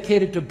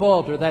dedicated to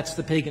Balder, that's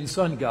the pagan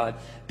sun god,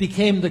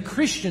 became the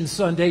Christian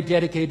Sunday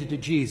dedicated to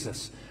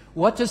Jesus.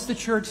 What does the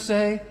church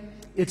say?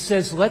 It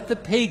says, let the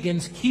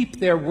pagans keep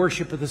their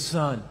worship of the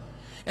sun,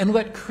 and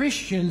let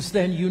Christians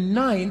then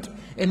unite,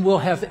 and we'll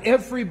have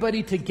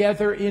everybody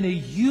together in a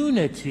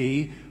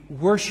unity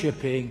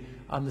worshiping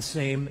on the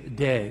same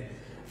day.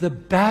 The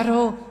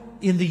battle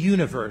in the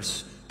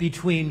universe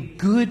between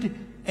good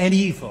and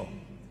evil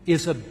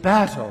is a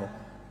battle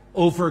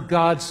over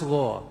God's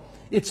law.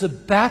 It's a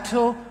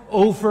battle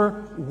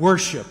over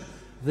worship.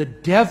 The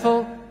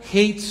devil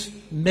hates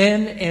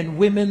men and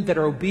women that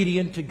are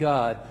obedient to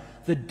God.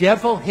 The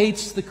devil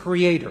hates the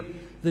Creator.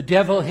 The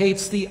devil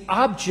hates the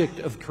object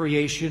of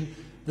creation,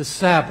 the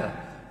Sabbath.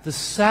 The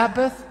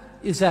Sabbath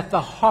is at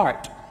the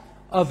heart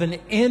of an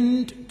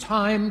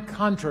end-time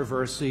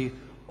controversy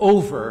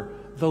over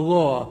the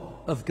law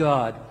of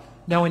God.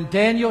 Now in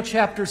Daniel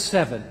chapter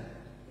 7,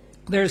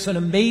 there's an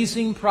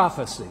amazing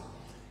prophecy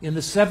in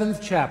the 7th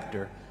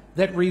chapter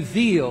that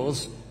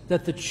reveals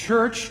that the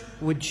church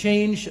would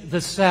change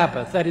the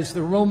Sabbath, that is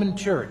the Roman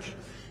church.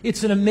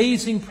 It's an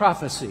amazing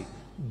prophecy.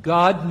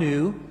 God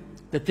knew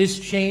that this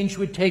change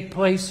would take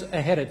place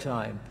ahead of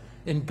time,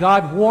 and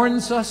God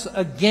warns us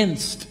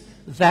against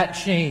that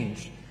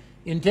change.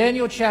 In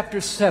Daniel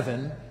chapter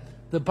 7,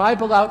 the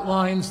Bible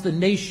outlines the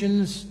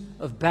nations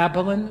of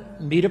Babylon,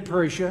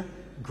 Medo-Persia,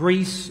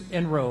 Greece,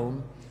 and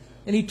Rome,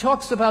 and he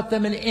talks about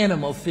them in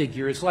animal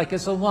figures, like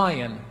as a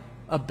lion,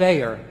 a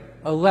bear,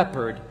 a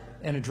leopard,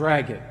 and a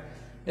dragon.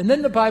 And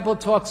then the Bible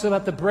talks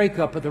about the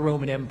breakup of the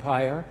Roman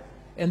Empire,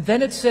 and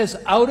then it says,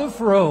 out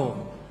of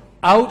Rome,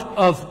 out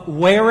of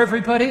where,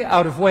 everybody?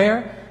 Out of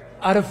where?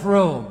 Out of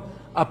Rome.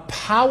 A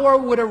power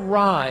would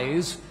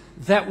arise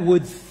that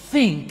would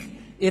think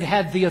it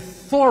had the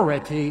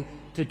authority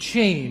to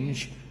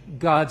change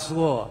God's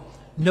law.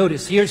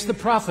 Notice, here's the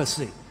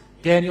prophecy.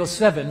 Daniel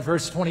 7,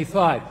 verse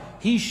 25.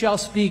 He shall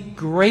speak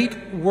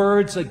great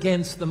words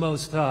against the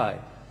Most High.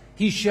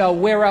 He shall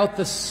wear out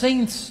the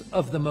saints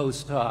of the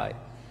Most High.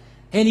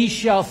 And he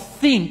shall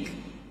think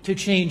to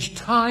change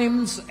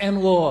times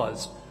and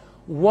laws.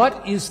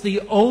 What is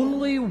the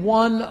only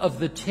one of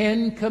the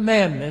 10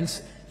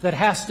 commandments that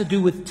has to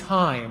do with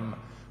time?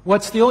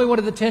 What's the only one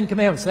of the 10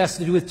 commandments that has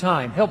to do with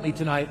time? Help me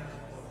tonight.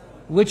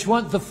 Which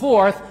one? The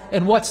 4th.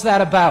 And what's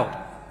that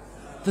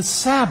about? The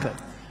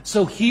Sabbath.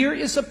 So here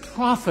is a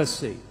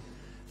prophecy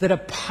that a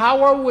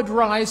power would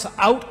rise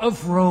out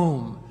of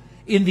Rome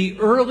in the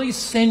early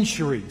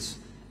centuries.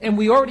 And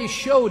we already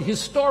showed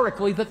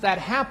historically that that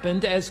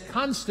happened as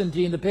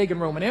Constantine, the pagan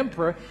Roman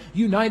emperor,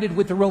 united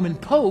with the Roman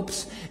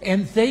popes,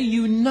 and they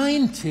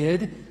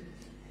united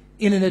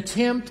in an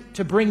attempt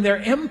to bring their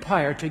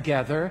empire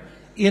together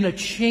in a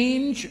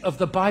change of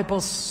the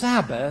Bible's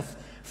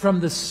Sabbath from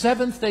the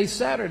 7th-day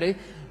Saturday,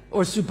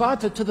 or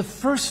Sabbath, to the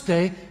 1st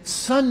day,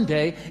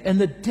 Sunday,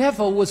 and the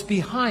devil was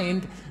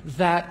behind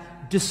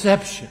that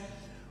deception.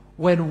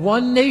 When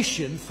one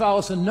nation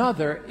follows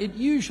another, it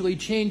usually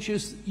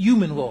changes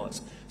human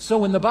laws. So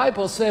when the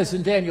Bible says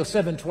in Daniel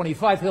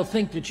 7:25, he'll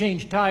think to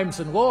change times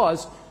and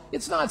laws,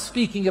 it's not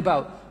speaking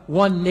about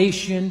one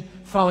nation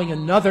following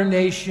another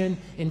nation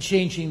and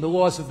changing the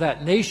laws of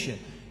that nation.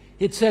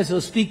 It says he'll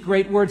speak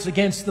great words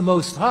against the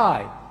Most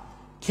High.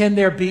 Can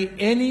there be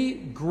any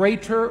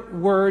greater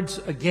words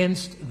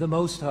against the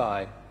Most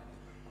High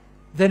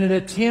than an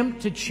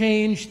attempt to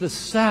change the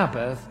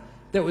Sabbath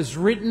that was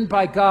written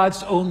by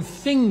God's own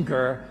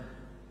finger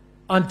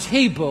on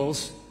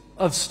tables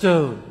of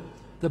stone?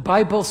 The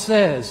Bible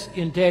says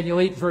in Daniel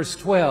 8, verse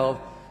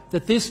 12,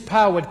 that this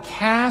power would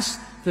cast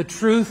the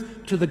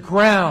truth to the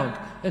ground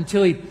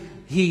until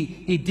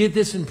he did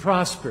this and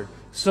prospered.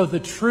 So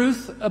the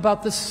truth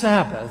about the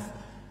Sabbath,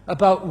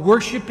 about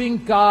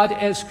worshiping God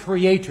as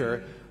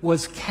Creator,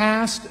 was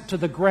cast to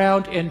the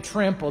ground and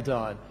trampled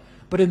on.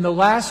 But in the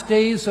last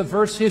days of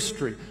verse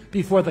history,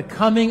 before the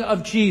coming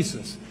of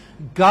Jesus,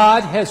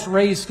 God has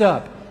raised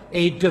up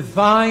a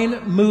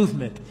divine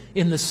movement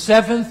in the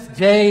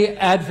Seventh-day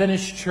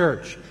Adventist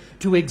Church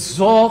to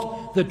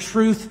exalt the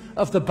truth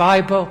of the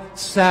Bible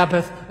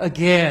Sabbath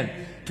again,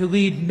 to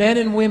lead men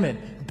and women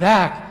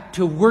back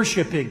to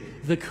worshiping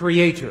the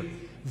Creator.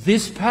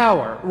 This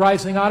power,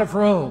 rising out of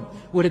Rome,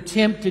 would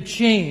attempt to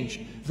change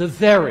the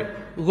very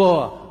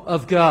law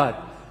of God.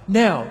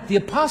 Now, the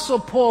Apostle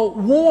Paul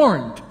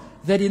warned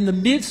that in the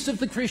midst of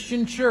the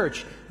Christian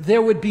church,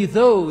 there would be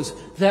those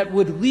that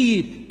would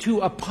lead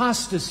to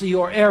apostasy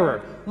or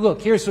error.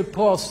 Look, here's what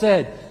Paul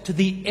said to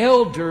the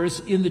elders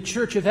in the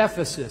church of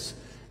Ephesus.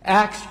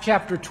 Acts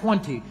chapter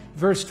 20,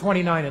 verse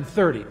 29 and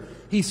 30.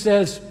 He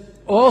says,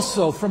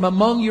 also from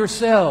among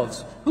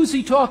yourselves. Who's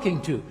he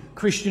talking to?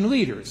 Christian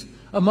leaders.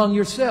 Among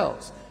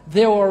yourselves.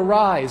 There will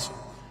arise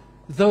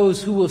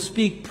those who will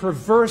speak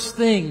perverse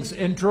things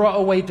and draw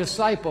away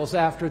disciples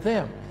after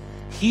them.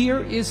 Here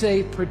is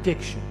a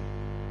prediction.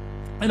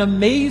 An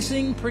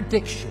amazing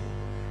prediction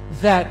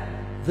that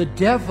the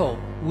devil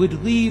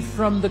would lead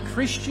from the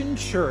Christian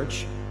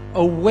church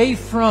away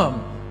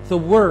from the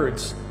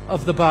words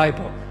of the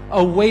Bible,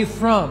 away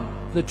from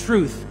the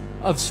truth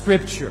of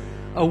Scripture,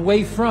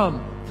 away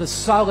from the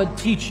solid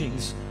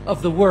teachings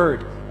of the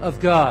Word of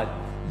God.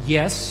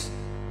 Yes,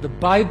 the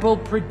Bible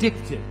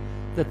predicted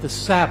that the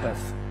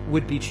Sabbath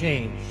would be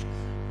changed.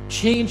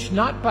 Changed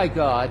not by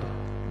God,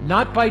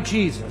 not by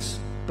Jesus,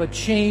 but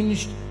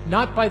changed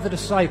not by the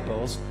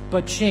disciples,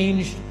 but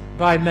changed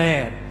by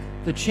man.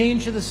 The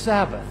change of the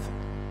Sabbath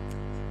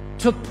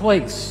took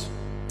place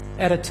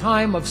at a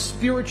time of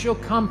spiritual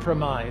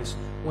compromise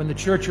when the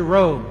Church of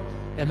Rome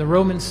and the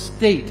Roman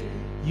state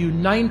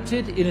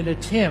united in an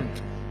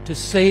attempt to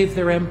save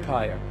their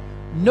empire.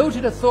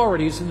 Noted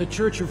authorities in the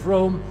Church of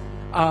Rome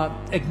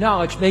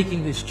acknowledged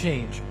making this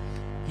change.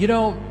 You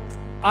know,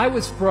 I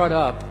was brought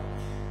up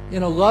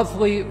in a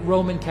lovely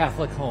Roman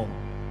Catholic home.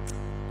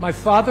 My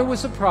father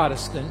was a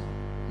Protestant,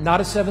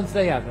 not a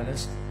Seventh-day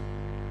Adventist.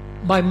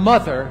 My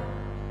mother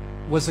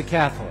was a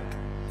Catholic.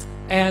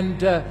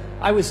 And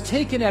I was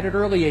taken at an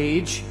early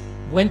age,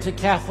 went to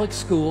Catholic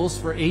schools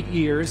for 8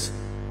 years.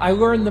 I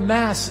learned the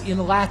Mass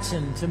in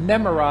Latin to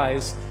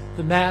memorize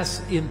the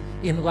Mass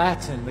in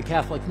Latin, the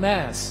Catholic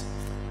Mass.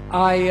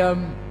 I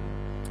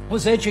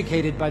was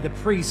educated by the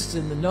priests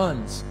and the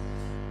nuns.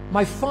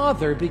 My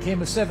father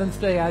became a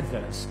Seventh-day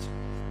Adventist,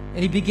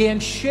 and he began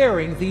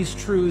sharing these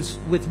truths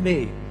with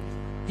me.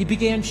 He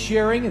began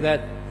sharing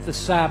that the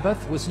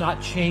Sabbath was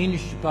not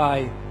changed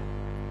by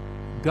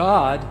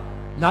God,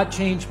 not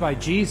changed by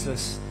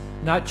Jesus,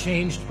 not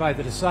changed by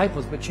the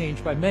disciples, but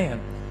changed by man.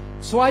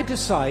 So I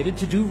decided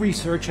to do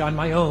research on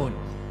my own,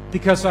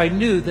 because I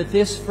knew that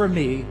this, for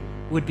me,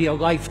 would be a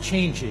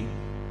life-changing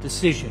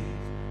decision.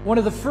 One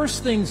of the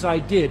first things I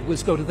did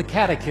was go to the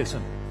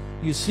Catechism.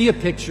 You see a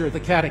picture of the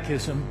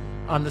Catechism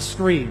on the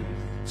screen.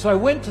 So I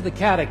went to the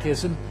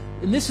Catechism,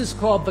 and this is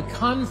called the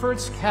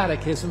Convert's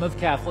Catechism of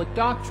Catholic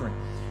Doctrine.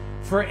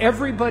 For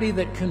everybody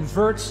that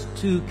converts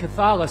to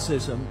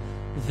Catholicism,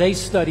 they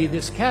study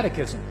this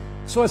catechism.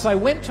 So as I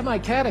went to my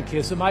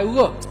catechism, I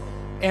looked,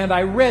 and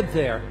I read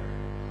there.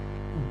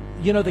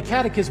 You know, the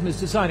catechism is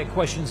designed at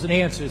questions and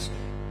answers.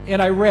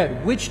 And I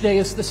read, which day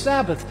is the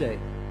Sabbath day?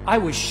 I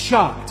was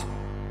shocked.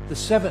 The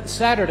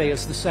Saturday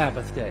is the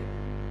Sabbath day.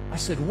 I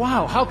said,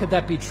 wow, how could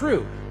that be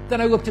true? Then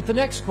I looked at the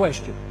next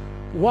question.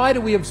 Why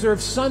do we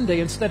observe Sunday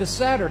instead of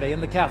Saturday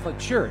in the Catholic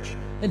Church?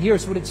 And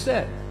here's what it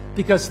said.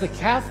 Because the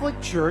Catholic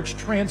Church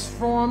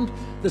transformed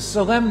the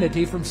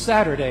solemnity from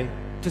Saturday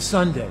to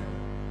Sunday.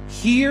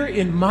 Here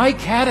in my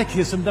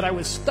catechism that I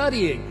was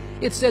studying,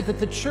 it said that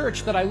the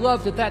church that I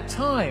loved at that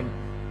time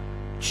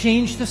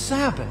changed the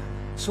Sabbath.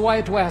 So I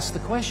had to ask the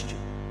question,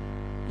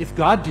 if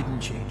God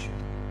didn't change it,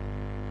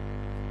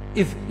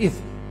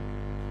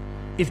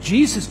 if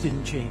Jesus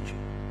didn't change it,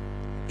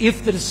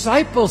 if the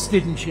disciples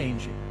didn't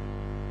change it,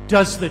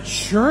 does the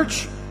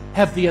church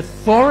have the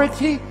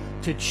authority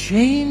to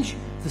change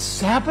the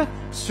Sabbath?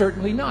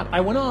 Certainly not.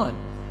 I went on.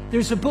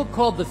 There's a book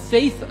called The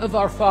Faith of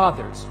Our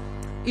Fathers.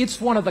 It's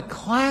one of the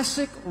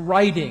classic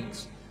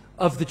writings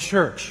of the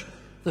church.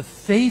 The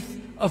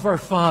Faith of Our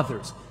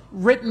Fathers,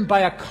 written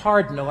by a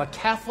cardinal, a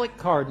Catholic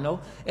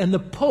cardinal, and the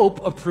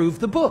Pope approved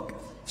the book.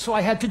 So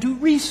I had to do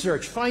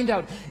research, find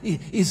out,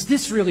 is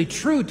this really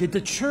true? Did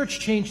the church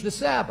change the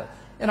Sabbath?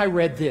 And I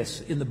read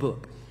this in the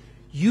book.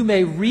 You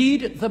may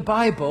read the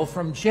Bible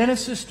from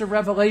Genesis to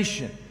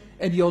Revelation,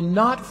 and you'll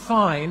not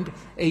find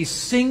a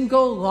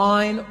single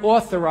line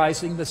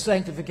authorizing the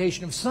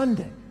sanctification of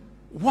Sunday.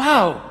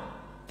 Wow!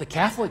 The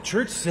Catholic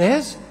Church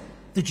says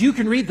that you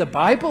can read the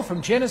Bible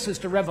from Genesis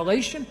to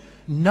Revelation.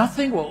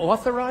 Nothing will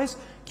authorize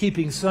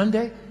keeping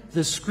Sunday.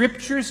 The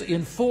Scriptures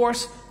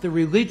enforce the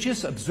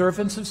religious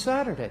observance of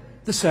Saturday,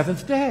 the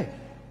seventh day.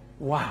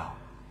 Wow.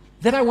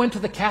 Then I went to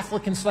the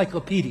Catholic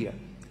Encyclopedia.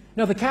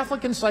 Now, the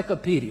Catholic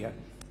Encyclopedia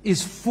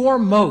is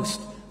foremost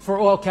for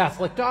all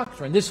Catholic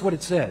doctrine. This is what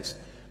it says.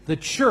 The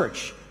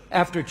Church,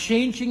 after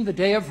changing the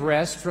day of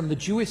rest from the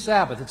Jewish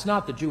Sabbath, it's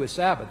not the Jewish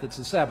Sabbath, it's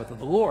the Sabbath of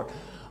the Lord,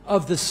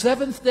 of the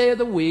seventh day of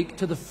the week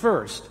to the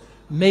first,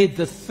 made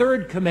the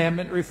third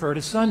commandment refer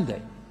to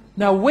Sunday.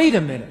 Now, wait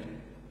a minute.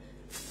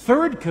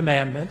 Third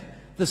commandment,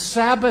 the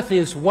Sabbath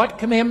is what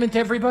commandment,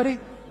 everybody?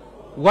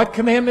 What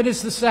commandment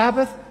is the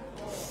Sabbath?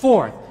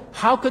 Fourth.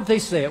 How could they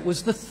say it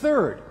was the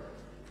third?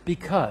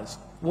 Because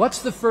what's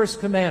the first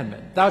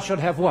commandment? Thou shalt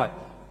have what?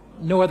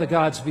 No other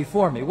gods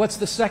before me. What's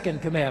the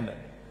second commandment?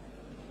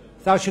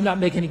 Thou shalt not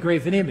make any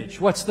graven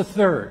image. What's the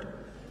third?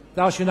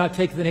 Thou shalt not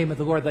take the name of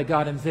the Lord thy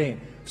God in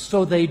vain.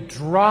 So they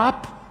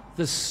drop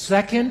the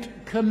second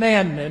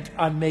commandment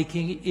on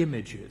making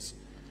images.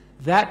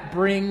 That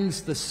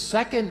brings the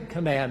second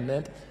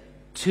commandment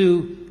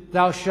to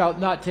thou shalt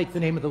not take the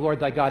name of the Lord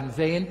thy God in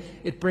vain.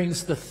 It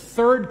brings the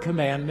third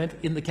commandment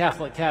in the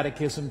Catholic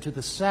Catechism to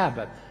the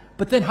Sabbath.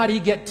 But then how do you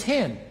get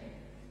 10?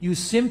 You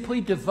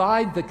simply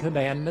divide the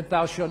commandment,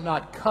 thou shalt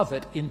not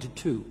covet, into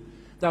two.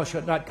 Thou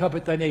shalt not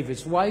covet thy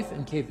neighbor's wife,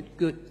 and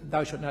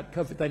thou shalt not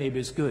covet thy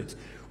neighbor's goods.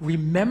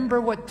 Remember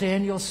what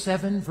Daniel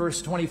 7,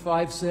 verse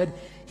 25 said?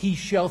 He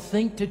shall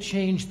think to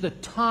change the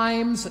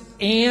times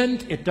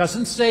and, it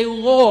doesn't say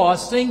law,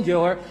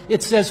 singular,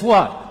 it says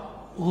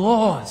what?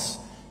 Laws.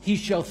 He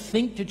shall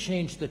think to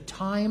change the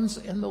times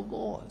and the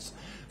laws.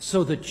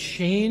 So the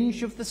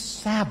change of the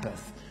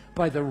Sabbath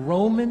by the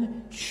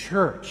Roman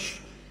Church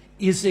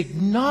is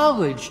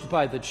acknowledged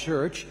by the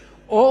Church,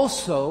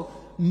 also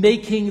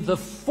making the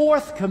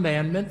fourth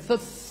commandment the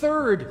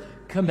third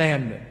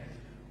commandment.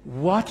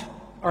 What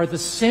are the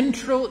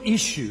central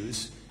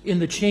issues in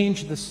the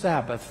change of the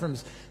Sabbath from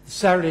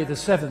Saturday the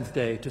seventh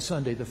day to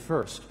Sunday the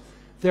first?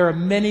 There are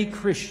many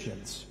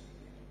Christians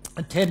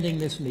attending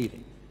this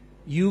meeting.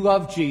 You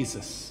love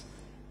Jesus.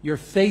 You're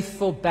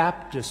faithful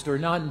Baptist or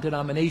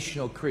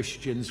non-denominational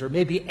Christians, or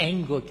maybe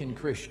Anglican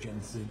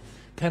Christians and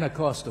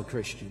Pentecostal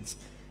Christians.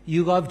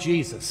 You love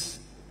Jesus.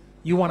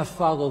 You want to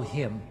follow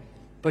him,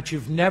 but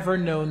you've never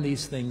known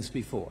these things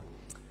before.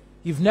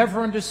 You've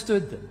never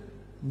understood them.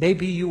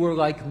 Maybe you were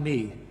like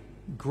me,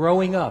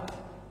 growing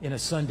up in a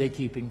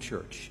Sunday-keeping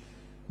church.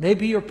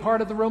 Maybe you're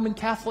part of the Roman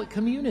Catholic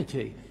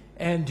community,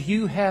 and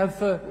you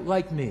have,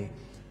 like me.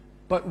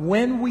 But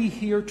when we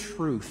hear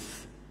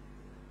truth,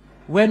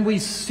 when we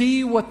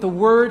see what the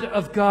Word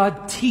of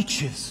God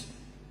teaches,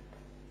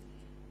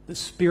 the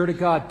Spirit of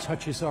God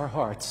touches our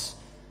hearts.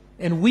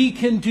 And we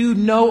can do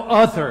no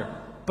other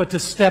but to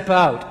step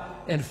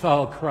out and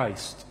follow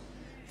Christ.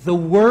 The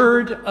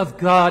Word of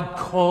God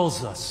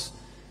calls us.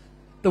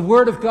 The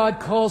Word of God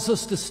calls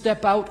us to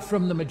step out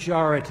from the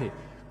majority.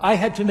 I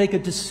had to make a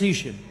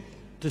decision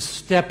to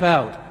step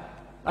out.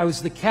 I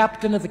was the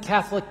captain of the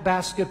Catholic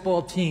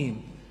basketball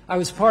team. I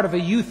was part of a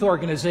youth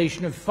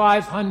organization of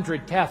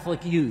 500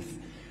 Catholic youth.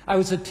 I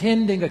was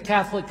attending a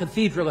Catholic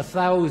cathedral of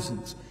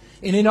thousands.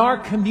 And in our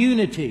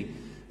community,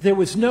 there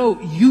was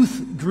no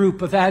youth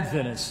group of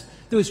Adventists.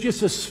 There was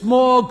just a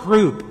small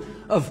group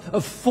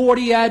of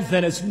 40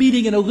 Adventists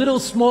meeting in a little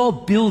small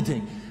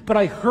building. But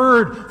I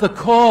heard the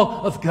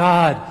call of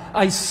God.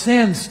 I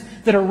sensed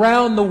that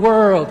around the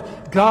world,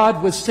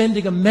 God was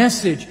sending a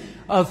message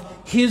of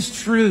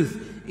His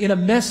truth in a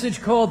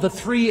message called the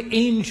Three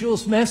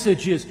Angels'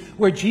 Messages,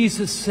 where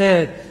Jesus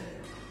said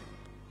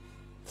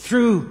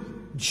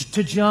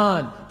to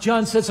John,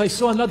 John says, I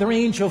saw another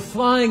angel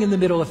flying in the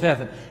middle of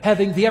heaven,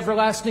 having the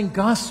everlasting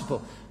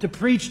gospel to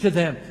preach to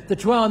them that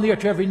dwell on the earth,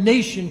 to every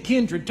nation,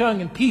 kindred,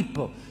 tongue, and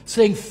people,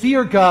 saying,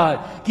 fear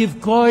God,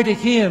 give glory to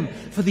Him,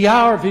 for the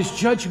hour of His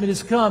judgment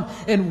is come,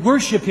 and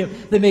worship Him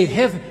that made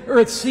heaven,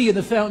 earth, sea, and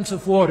the fountains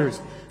of waters.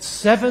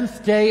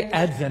 Seventh-day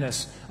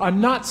Adventists are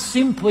not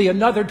simply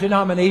another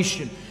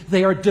denomination.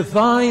 They are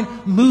divine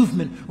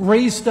movement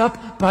raised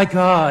up by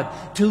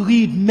God to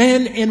lead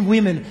men and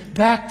women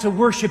back to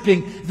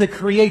worshiping the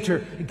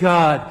Creator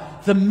God.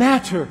 The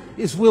matter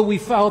is, will we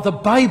follow the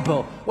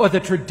Bible or the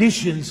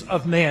traditions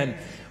of man?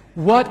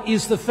 What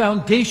is the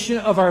foundation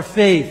of our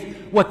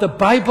faith? What the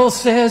Bible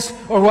says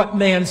or what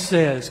man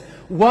says?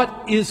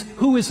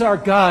 Who is our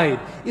guide?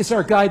 Is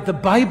our guide the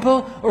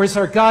Bible or is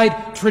our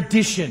guide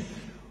tradition?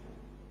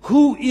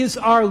 Who is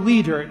our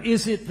leader?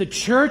 Is it the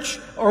church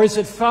or is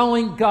it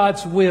following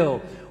God's will?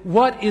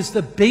 What is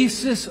the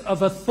basis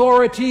of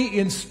authority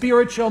in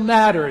spiritual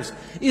matters?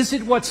 Is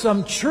it what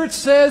some church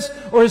says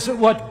or is it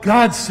what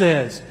God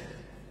says?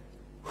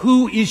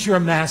 Who is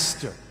your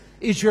master?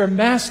 Is your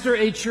master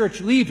a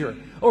church leader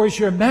or is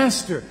your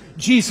master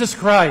Jesus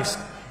Christ?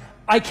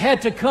 I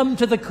had to come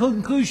to the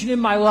conclusion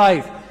in my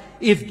life,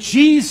 if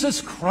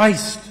Jesus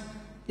Christ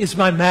is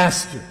my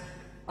master,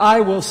 I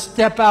will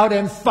step out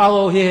and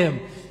follow Him.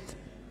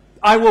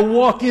 I will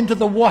walk into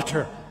the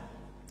water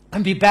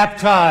and be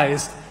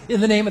baptized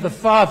in the name of the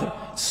Father,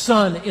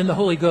 Son, and the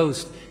Holy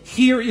Ghost.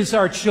 Here is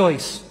our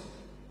choice,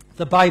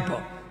 the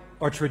Bible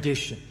or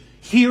tradition.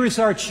 Here is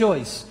our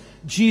choice,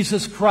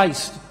 Jesus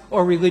Christ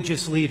or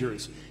religious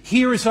leaders.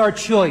 Here is our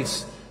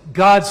choice,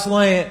 God's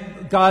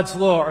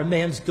law or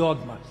man's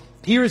dogma.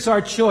 Here is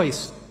our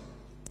choice,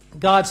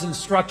 God's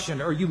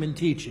instruction or human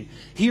teaching.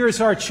 Here is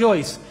our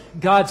choice,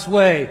 God's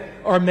way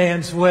or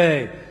man's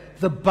way.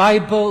 The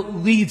Bible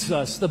leads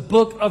us. The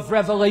book of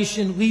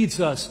Revelation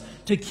leads us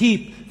to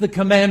keep the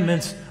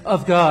commandments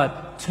of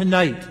God.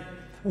 Tonight,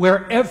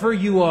 Wherever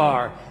you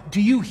are,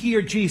 do you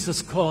hear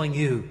Jesus calling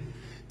you?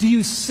 Do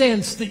you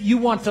sense that you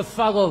want to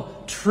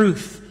follow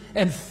truth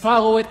and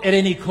follow it at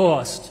any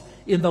cost?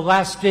 In the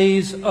last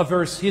days of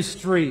Earth's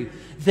history,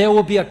 there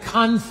will be a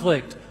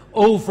conflict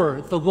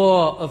over the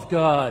law of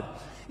God.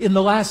 In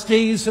the last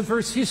days of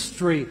Earth's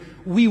history,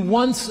 we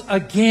once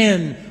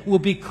again will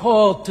be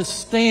called to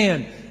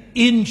stand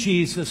in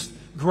Jesus'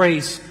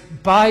 grace,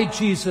 by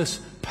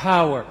Jesus'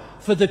 power,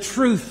 for the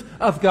truth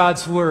of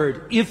God's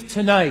Word. If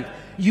tonight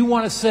you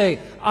want to say,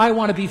 I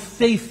want to be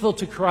faithful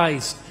to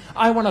Christ,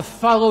 I want to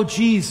follow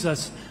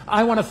Jesus,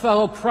 I want to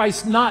follow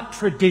Christ, not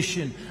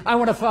tradition, I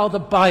want to follow the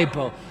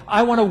Bible,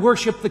 I want to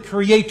worship the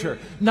Creator,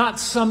 not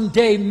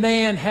someday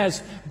man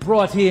has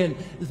brought in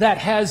that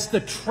has the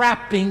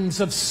trappings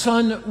of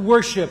sun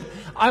worship.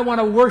 I want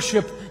to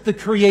worship the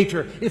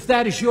Creator. If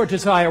that is your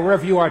desire,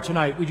 wherever you are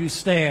tonight, would you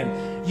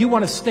stand? You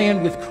want to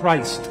stand with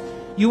Christ.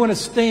 You want to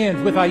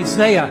stand with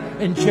Isaiah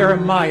and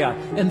Jeremiah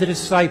and the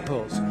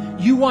disciples.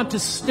 You want to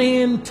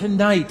stand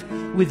tonight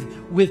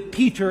with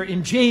Peter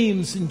and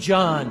James and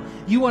John.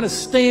 You want to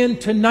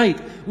stand tonight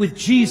with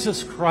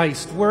Jesus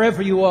Christ,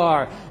 wherever you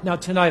are. Now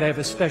tonight I have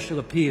a special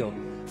appeal.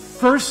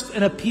 First,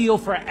 an appeal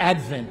for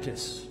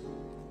Adventists.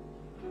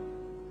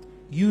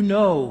 You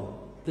know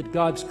that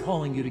God's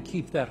calling you to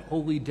keep that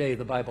holy day,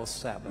 the Bible's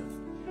Sabbath.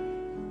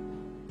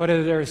 But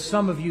there are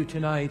some of you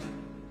tonight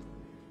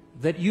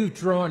that you've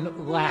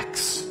drawn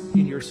lax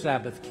in your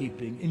Sabbath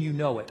keeping, and you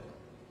know it.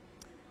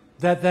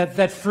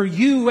 That for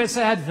you as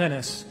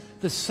Adventists,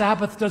 the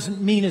Sabbath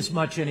doesn't mean as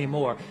much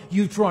anymore.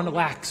 You've drawn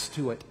lax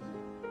to it.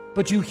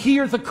 But you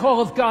hear the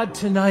call of God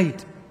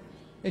tonight,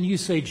 and you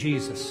say,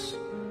 Jesus,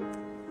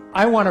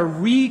 I want to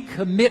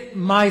recommit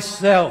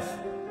myself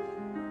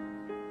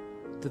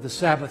to the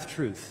Sabbath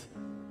truth.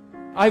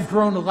 I've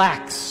grown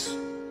lax.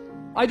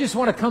 I just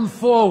want to come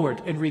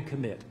forward and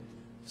recommit.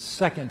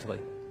 Secondly,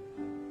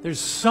 there's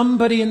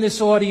somebody in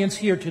this audience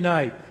here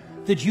tonight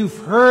that you've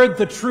heard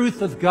the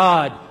truth of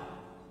God,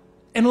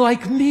 and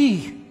like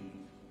me,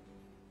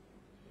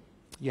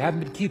 you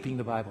haven't been keeping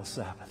the Bible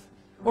Sabbath.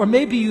 Or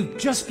maybe you've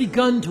just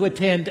begun to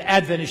attend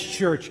Adventist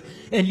church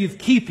and you've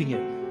keeping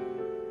it.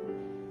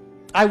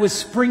 I was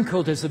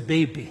sprinkled as a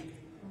baby,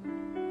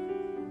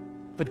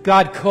 but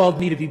God called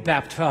me to be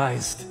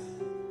baptized.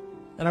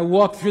 And I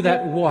walked through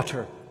that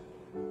water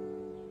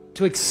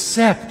to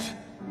accept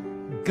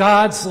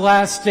God's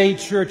last day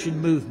church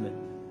and movement.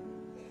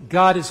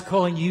 God is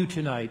calling you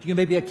tonight. You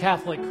may be a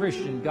Catholic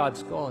Christian,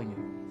 God's calling you.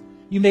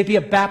 You may be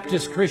a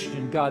Baptist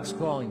Christian, God's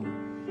calling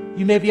you.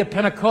 You may be a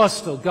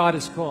Pentecostal, God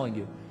is calling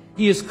you.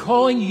 He is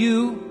calling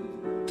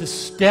you to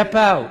step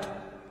out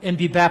and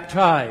be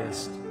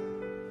baptized.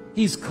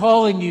 He's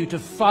calling you to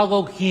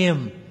follow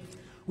Him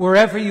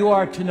wherever you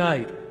are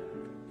tonight.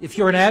 If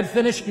you're an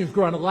Adventist and you've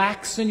grown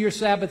lax in your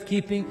Sabbath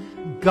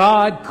keeping,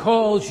 God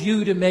calls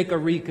you to make a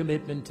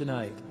recommitment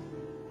tonight.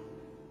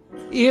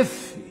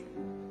 If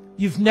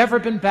you've never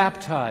been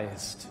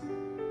baptized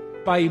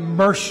by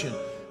immersion,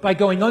 by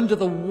going under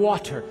the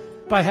water,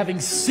 by having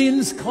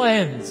sins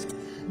cleansed,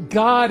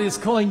 God is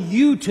calling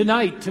you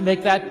tonight to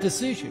make that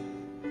decision.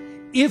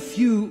 If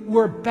you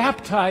were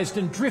baptized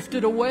and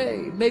drifted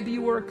away, maybe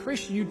you were a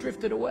Christian, you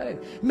drifted away.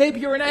 Maybe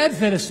you're an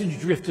Adventist and you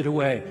drifted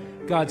away.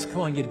 God's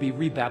calling you to be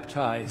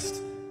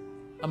rebaptized.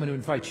 I'm going to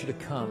invite you to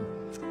come.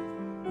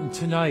 And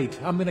tonight,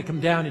 I'm going to come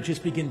down and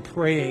just begin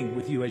praying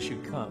with you as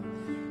you come.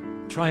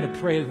 Trying to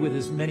pray with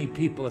as many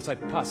people as I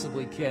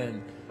possibly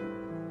can.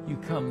 You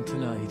come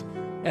tonight.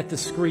 At the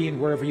screen,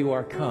 wherever you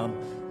are, come.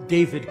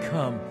 David,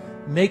 come.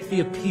 Make the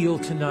appeal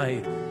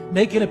tonight.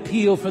 Make an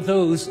appeal for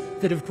those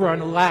that have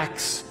grown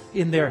lax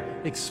in their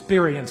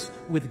experience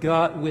with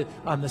God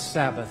on the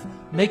Sabbath.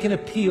 Make an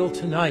appeal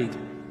tonight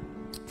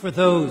for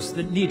those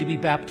that need to be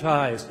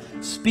baptized.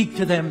 Speak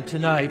to them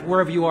tonight.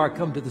 Wherever you are,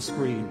 come to the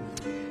screen.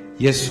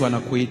 Yesu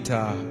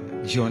anakuita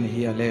jioni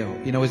hii ya leo.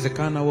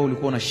 Inawezekana wewe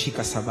ulikuwa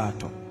unashika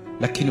Sabato,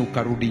 lakini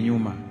ukarudi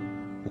nyuma.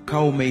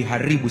 Ukawa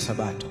umeiharibu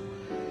Sabato.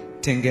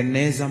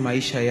 Tengeneza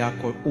maisha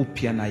yako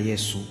upya na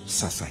Yesu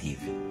sasa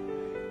hivi.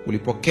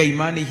 Ulipokea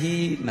imani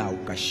hii na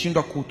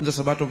ukashindwa kutunza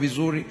Sabato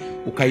vizuri,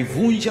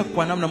 ukaivunja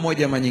kwa namna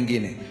moja ama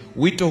nyingine.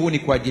 Wito huu ni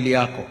kwa ajili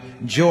yako.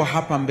 Njoo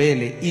hapa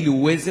mbele ili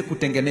uweze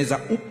kutengeneza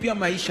upya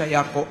maisha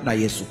yako na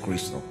Yesu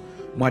Kristo.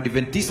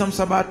 Mwadventista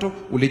msabato,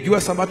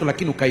 ulijua Sabato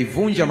lakini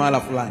ukaivunja mahala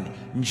fulani.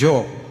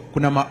 Njoo,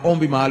 kuna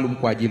maombi maalum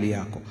kwa ajili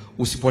yako.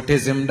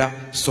 Usipoteze muda,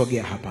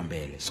 sogea hapa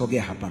mbele.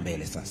 Sogea hapa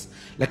mbele sasa.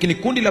 Lakini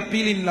kundi la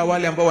pili ni la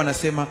wale ambao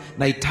wanasema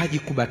nahitaji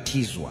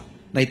kubatizwa.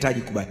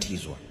 Nahitaji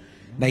kubatizwa.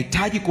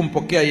 Nahitaji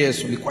kumpokea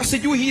Yesu. Nilikuwa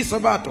sijui hii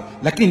Sabato,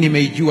 lakini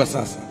nimeijua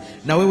sasa.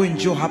 Na wewe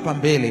njoo hapa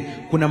mbele,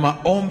 kuna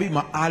maombi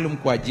maalum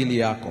kwa ajili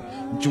yako.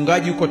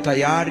 Mchungaji yuko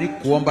tayari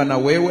kuomba na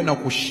wewe na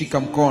kushika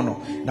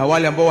mkono. Na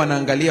wale ambao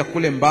wanaangalia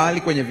kule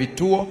mbali kwenye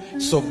vituo,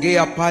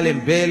 sogea pale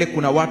mbele,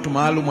 kuna watu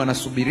maalum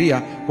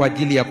wanasubiria kwa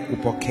ajili ya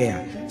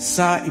kukupokea.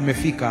 Saa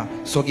imefika,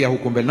 sogea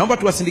huku mbele. Naomba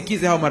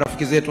tuwasindikize hao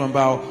marafiki zetu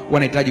ambao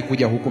wanahitaji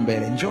kuja huku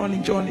mbele. Njoni,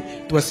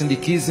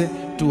 tuwasindikize,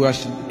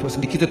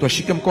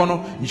 tuwashike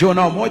mkono. Njoo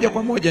nao moja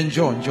kwa moja,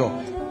 njoo.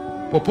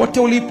 popote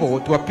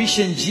ulipo,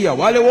 tuwapishe njia.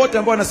 Wale wote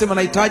ambao wanasema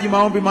nahitaji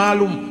maombi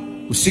maalum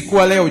usiku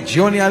wa leo,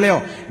 jioni ya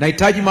leo,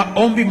 nahitaji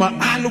maombi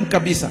maalum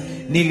kabisa.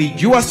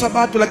 Nilijua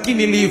Sabato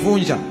lakini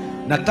niliivunja.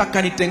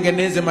 Nataka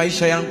nitengeneze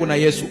maisha yangu na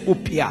Yesu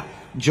upya.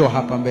 Njoo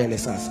hapa mbele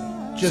sasa.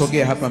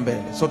 Sogea hapa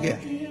mbele. Sogea.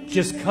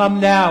 Just come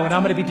now, and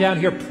I'm going to be down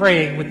here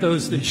praying with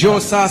those that njoo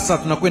sasa,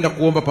 tunakwenda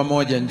kuomba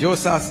pamoja. Njoo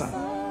sasa.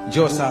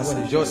 Njoo sasa.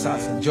 Njoo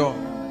sasa. Njoo.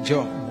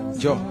 Njoo.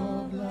 Njoo.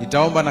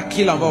 Nitaomba na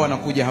kila ambao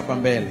wanakuja hapa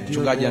mbele.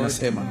 Mchungaji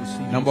anasema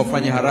naomba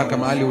ufanye haraka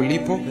mahali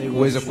ulipo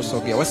uweze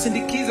kusogea.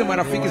 Wasindikize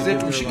marafiki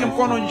zetu, mshike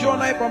mkono, njoo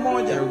naye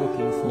pamoja.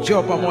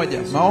 Njoo pamoja.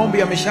 Maombi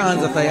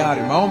yameshaanza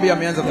tayari. Maombi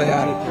yameanza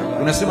tayari.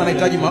 Unasema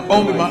nahitaji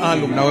maombi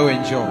maalum, na wewe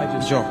njoo.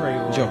 Njoo.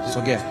 Njoo.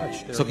 Sogea.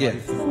 Sogea.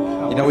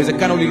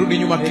 Inawezekana ulirudi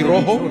nyuma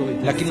kiroho,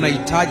 lakini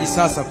unahitaji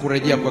sasa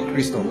kurejea kwa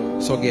Kristo.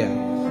 Sogea.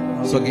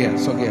 Sogea.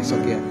 Sogea.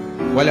 Sogea.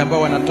 Wale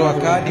ambao wanatoa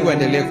kadi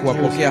waendelee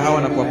kuwapokea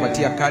hawa na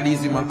kuwapatia kadi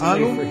hizi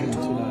maalum.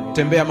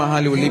 Tembea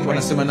mahali ulipo,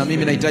 nasema na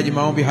mimi nahitaji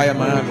maombi haya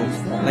maalum.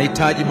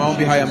 Nahitaji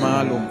maombi haya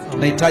maalum.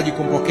 Nahitaji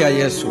kumpokea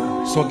Yesu.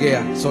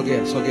 Sogea,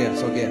 sogea, sogea,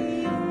 sogea.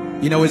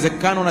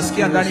 Inawezekana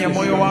unasikia ndani ya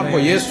moyo wako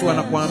Yesu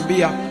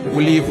anakuambia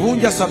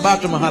uliivunja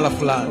Sabato mahala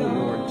fulani.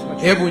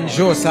 Hebu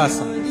njoo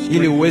sasa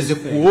ili uweze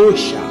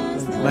kuosha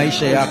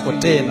maisha yako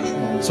tena.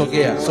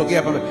 Sogea,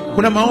 sogea pale.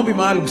 Kuna maombi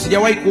maalum.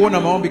 Sijawahi kuona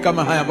maombi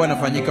kama haya ambayo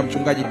yanafanyika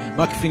mchungaji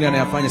Makifini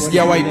anayafanya.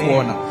 Sijawahi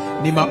kuona.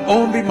 Ni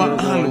maombi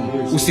maalum.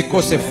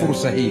 Usikose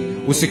fursa hii.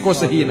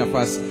 Usikose hii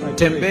nafasi.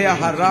 Tembea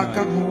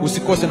haraka,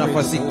 usikose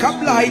nafasi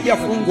kabla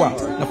haijafungwa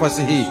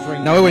nafasi hii.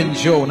 Na wewe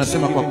njoo,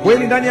 unasema kwa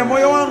kweli ndani ya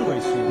moyo wangu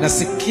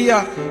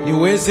nasikia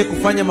niweze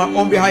kufanya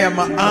maombi haya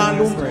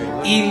maalum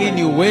ili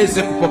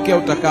niweze kupokea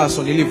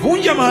utakaso.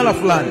 Nilivunja mahala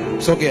fulani.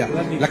 Sogea.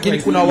 Lakini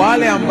kuna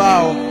wale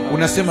ambao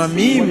unasema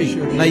mimi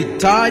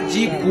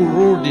nahitaji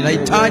kurudi,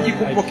 nahitaji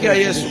kumpokea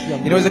Yesu.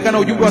 Inawezekana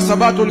ujumbe wa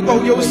Sabato ulikuwa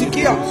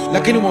hujausikia,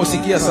 lakini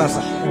umeusikia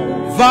sasa.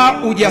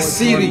 Vaa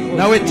ujasiri,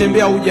 nawe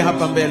tembea uje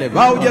hapa mbele.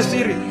 Vaa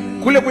ujasiri.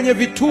 Kule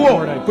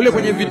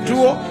kwenye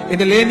vituo,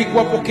 endeleeni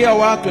kuwapokea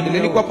watu,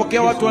 endeleeni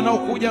kuwapokea watu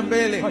wanaokuja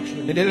mbele.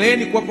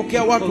 Endeleeni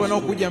kuwapokea watu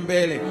wanaokuja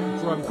mbele.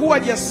 Kuwa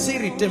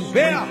jasiri,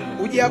 tembea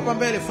uje hapa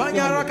mbele.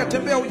 Fanya haraka,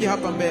 tembea uje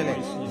hapa mbele.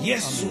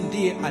 Yesu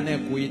ndiye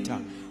anayekuita.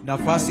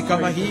 Nafasi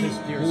kama hii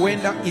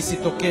huenda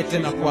isitokee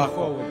tena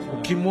kwako.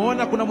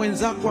 Ukimwona kuna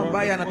mwenzako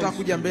ambaye anataka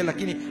kuja mbele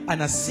lakini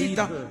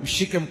anasita,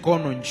 mshike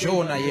mkono,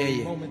 njoo na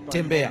yeye.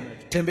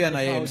 Tembea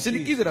na yeye.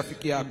 Msindikize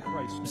rafiki yako.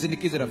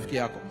 Msindikize rafiki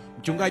yako.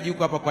 Mchungaji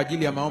yuko hapa kwa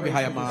ajili ya maombi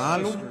haya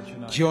maalum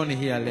jioni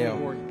hii ya leo.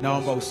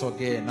 Naomba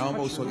usogee,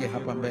 naomba usogee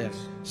hapa mbele.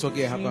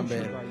 Sogea hapa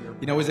mbele.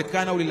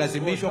 Inawezekana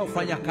ulilazimishwa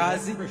kufanya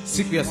kazi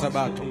siku ya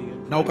Sabato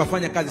na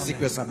ukafanya kazi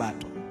siku ya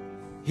Sabato.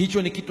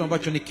 Hicho ni kitu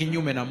ambacho ni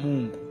kinyume na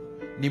Mungu.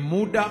 Ni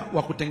muda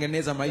wa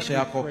kutengeneza maisha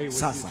yako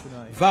sasa.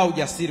 Vaa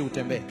ujasiri,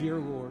 utembee.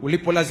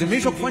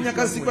 Ulipolazimishwa kufanya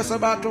kazi siku ya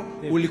Sabato,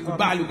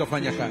 ulikubali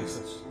ukafanya kazi.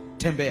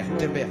 Tembea,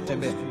 tembea,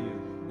 tembea.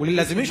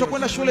 Ulilazimishwa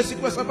kwenda shule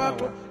siku ya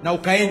Sabato na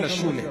ukaenda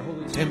shule.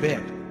 Tembea.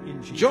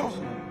 Njoo.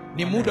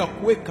 Ni muda wa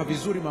kuweka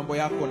vizuri mambo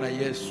yako na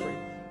Yesu.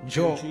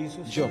 Njoo,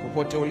 njoo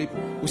popote ulipo.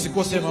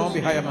 Usikose maombi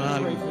haya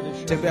maalum.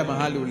 Tembea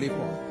mahali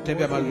ulipo.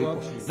 Tembea mahali ulipo.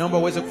 Naomba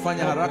uweze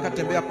kufanya haraka,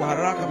 tembea kwa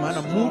haraka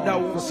maana muda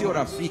sio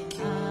rafiki.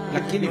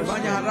 Lakini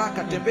fanya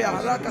haraka, tembea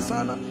haraka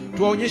sana.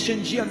 Tuwaonyeshe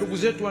njia ndugu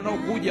zetu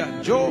wanaokuja.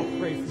 Njoo,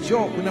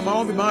 njoo. Kuna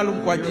maombi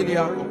maalum kwa ajili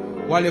yako.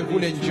 Wale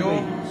kule njoo.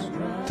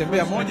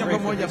 Tembea moja kwa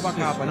moja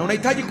mpaka hapa. Na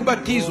unahitaji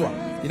kubatizwa.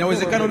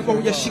 Inawezekana ulikuwa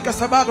hujashika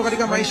Sabato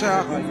katika maisha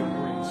yako.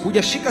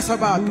 Hujashika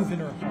Sabato.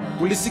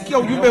 Ulisikia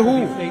ujumbe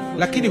huu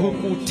lakini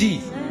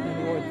hukuutii.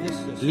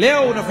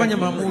 Leo unafanya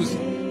maamuzi.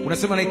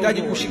 Unasema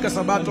nahitaji kushika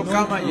Sabato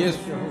kama Yesu.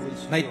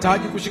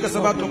 Nahitaji kushika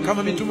Sabato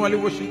kama mitume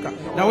walivyoshika.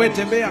 Na wewe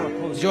tembea,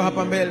 njoo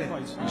hapa mbele.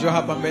 Njoo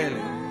hapa mbele.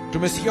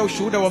 Tumesikia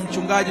ushuhuda wa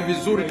mchungaji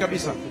vizuri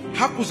kabisa.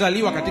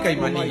 Hakuzaliwa katika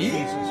imani hii,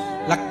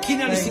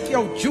 lakini alisikia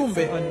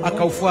ujumbe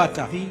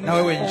akaufuata. Na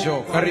wewe njoo,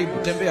 karibu,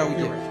 tembea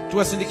uje.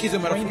 Tuwasindikize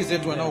marafiki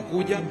zetu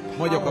wanaokuja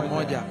moja kwa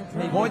moja.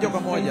 Moja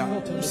kwa moja.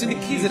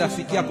 Msindikize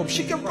rafiki yako,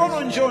 mshike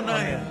mkono, njoo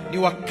naye. Ni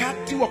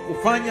wakati wa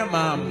kufanya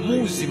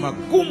maamuzi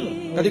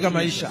magumu katika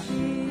maisha,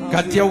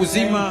 kati ya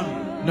uzima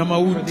na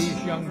mauti,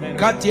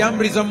 kati ya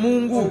amri za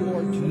Mungu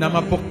na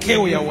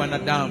mapokeo ya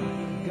wanadamu.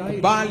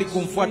 Kubali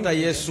kumfuata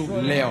Yesu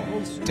leo.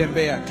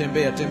 Tembea,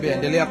 tembea, tembea.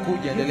 Endelea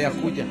kuja, endelea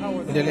kuja,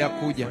 endelea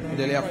kuja,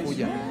 endelea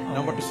kuja.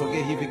 Naomba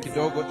tusogee hivi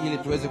kidogo ili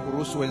tuweze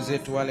kuruhusu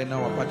wenzetu wale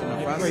nao wapate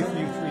nafasi.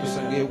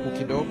 Tusogee huku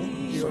kidogo,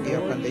 tusogee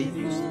pande hii.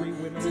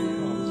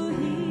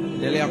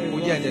 Endelea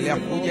kuja, endelea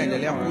kuja,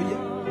 endelea kuja,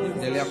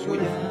 endelea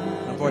kuja.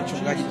 Naomba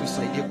wachungaji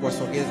tusaidie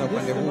kuwasogeza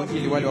upande huu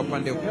ili wale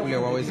wapande kule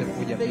waweze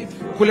kuja pia.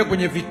 Kule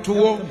kwenye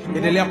vituo,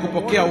 endelea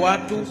kupokea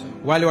watu,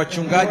 wale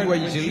wachungaji,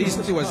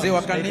 wainjilisti, wazee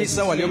wa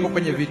kanisa walioko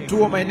kwenye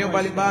vituo maeneo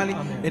mbalimbali.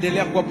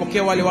 Endelea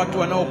kuwapokea wale watu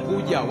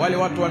wanaokuja, wale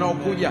watu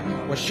wanaokuja.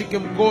 Washike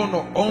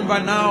mkono, omba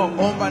nao,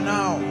 omba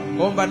nao,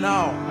 omba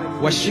nao.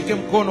 Washike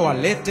mkono,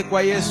 walete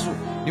kwa Yesu.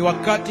 Ni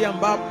wakati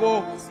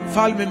ambapo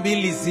falme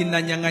mbili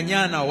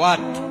zinanyang'anyana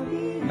watu,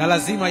 na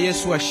lazima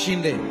Yesu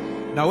ashinde.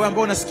 Na wewe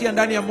ambao unasikia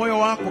ndani ya moyo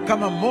wako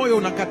kama moyo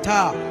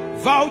unakataa,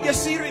 vaa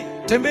ujasiri,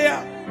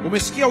 tembea.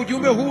 Umesikia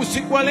ujumbe huu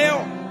usiku wa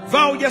leo,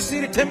 vaa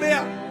ujasiri,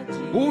 tembea.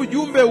 Huu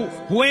ujumbe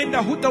huenda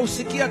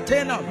hutausikia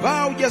tena,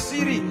 vaa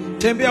ujasiri,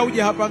 tembea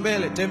uje hapa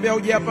mbele, tembea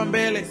uje hapa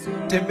mbele,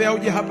 tembea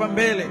uje hapa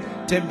mbele,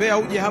 tembea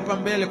uje hapa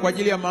mbele kwa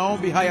ajili ya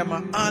maombi haya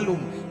maalum.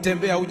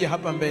 Tembea uje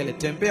hapa mbele,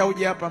 tembea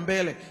uje hapa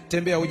mbele,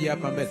 tembea uje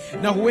hapa mbele.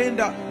 Na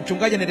huenda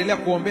mchungaji anaendelea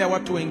kuombea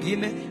watu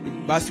wengine,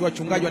 basi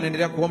wachungaji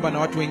wanaendelea kuomba na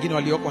watu wengine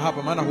walioko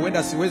hapa, maana huenda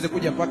asiweze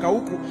kuja mpaka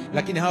huku,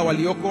 lakini hawa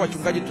walioko,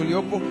 wachungaji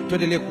tuliopo,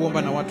 tuendelee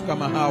kuomba na watu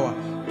kama hawa.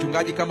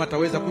 Mchungaji kama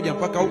ataweza kuja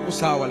mpaka huku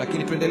sawa,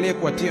 lakini tuendelee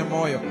kuwatia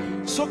moyo.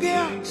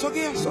 Sogea,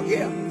 sogea,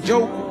 sogea. Njoo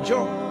huku,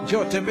 njoo,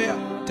 njoo, tembea,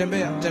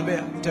 tembea,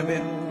 tembea,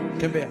 tembea,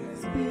 tembea.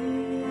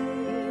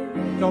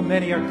 So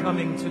many are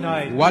coming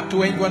tonight. Watu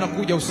wengi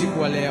wanakuja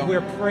usiku wa leo.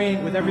 We're praying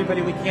with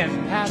everybody we can.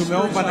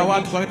 Tumeomba na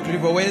watu kwa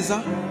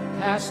tulivyoweza.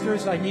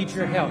 Pastors, I need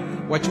your help.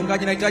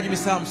 Wachungaji, nahitaji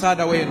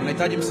msaada wenu,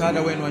 nahitaji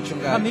msaada wenu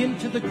wachungaji. Come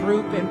into the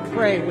group and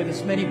pray with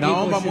as many people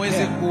Naomba as you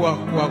muweze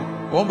can.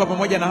 kuomba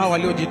pamoja na hao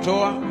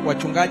waliojitoa.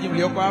 Wachungaji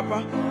mlioko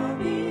hapa,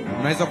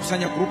 unaweza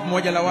kusanya group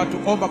moja la watu,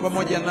 omba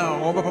pamoja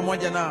nao, omba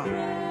pamoja nao,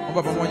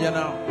 omba pamoja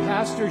nao.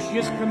 Pastors,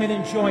 just come in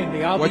and join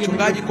me.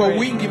 Wachungaji kwa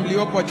wingi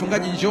mlioko,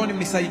 wachungaji njoni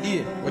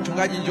mnisaidie.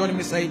 Wachungaji njoni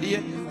mnisaidie.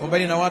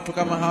 Ombeni na watu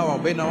kama hawa,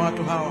 ombeni na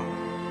watu hawa.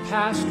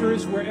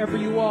 Pastors, wherever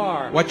you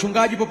are,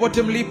 wachungaji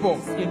popote mlipo,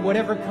 in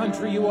whatever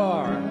country you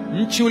are,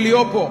 nchi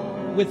uliopo,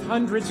 with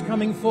hundreds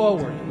coming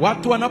forward,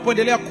 watu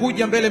wanapoendelea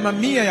kuja mbele,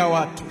 mamia ya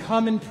watu,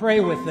 come and pray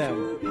with them.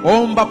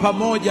 Omba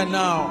pamoja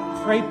nao.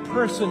 Pray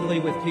personally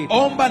with people.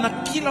 Omba na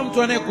kila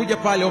mtu anayekuja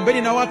pale.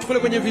 Ombeni na watu kule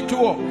kwenye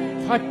vituo.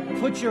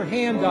 Put your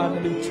hand on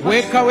them and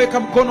touch. Weka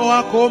mkono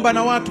wako, omba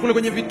na watu kule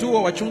kwenye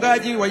vituo.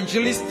 Wachungaji,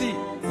 wainjilisti,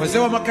 wazee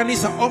wa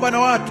makanisa, omba na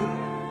watu.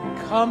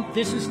 Come,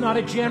 this is not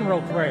a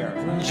general prayer.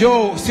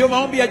 Njoo, sio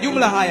maombi ya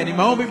jumla haya, ni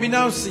maombi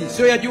binafsi,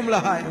 sio ya jumla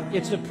haya.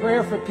 It's a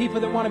prayer for people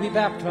that want to be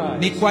baptized.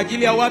 Ni kwa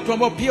ajili ya watu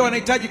ambao pia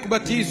wanahitaji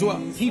kubatizwa.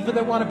 People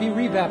that want to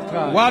be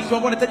rebaptized. Watu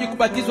ambao wanahitaji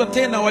kubatizwa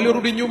tena,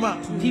 waliorudi nyuma.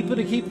 People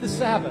to keep the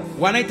Sabbath.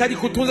 Wanahitaji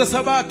kutunza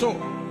Sabato.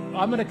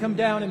 I'm going to come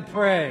down and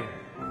pray.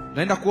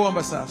 Naenda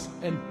kuomba sasa.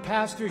 And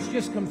pastors,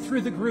 just come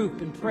through the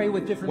group and pray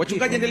with different Wachungaji,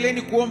 people.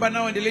 endeleeni kuomba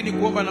nao, endeleeni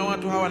kuomba na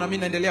watu hawa, na mimi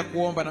naendelea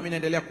kuomba, na mimi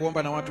naendelea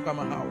kuomba na watu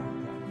kama hawa.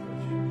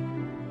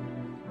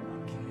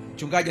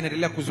 Mchungaji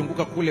anaendelea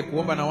kuzunguka kule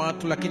kuomba na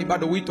watu, lakini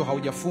bado wito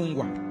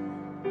haujafungwa.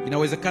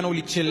 Inawezekana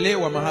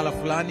ulichelewa mahala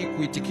fulani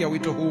kuitikia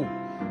wito huu.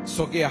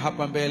 Sogea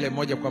hapa mbele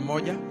moja kwa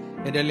moja,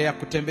 endelea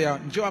kutembea,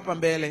 njoo hapa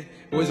mbele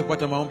uweze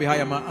kupata maombi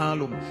haya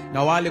maalum.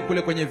 Na wale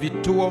kule kwenye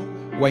vituo,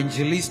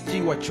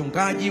 wainjilisti,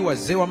 wachungaji,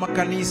 wazee wa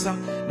makanisa,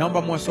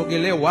 naomba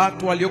muwasogelee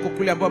watu walioko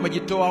kule ambao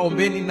wamejitoa.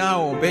 Ombeni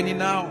nao, ombeni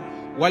nao.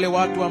 Wale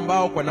watu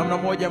ambao kwa namna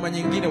moja ama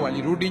nyingine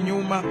walirudi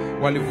nyuma,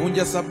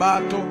 walivunja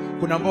Sabato,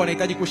 kuna ambao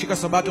wanahitaji kushika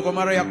Sabato kwa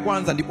mara ya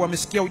kwanza, ndipo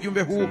wamesikia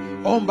ujumbe huu.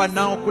 Omba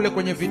nao kule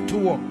kwenye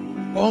vituo,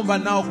 omba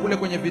nao kule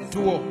kwenye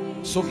vituo.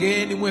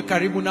 Sogeeni, muwe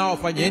karibu nao,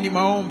 fanyeni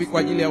maombi kwa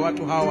ajili ya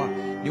watu hawa.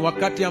 Ni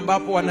wakati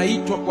ambapo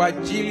wanaitwa kwa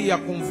ajili ya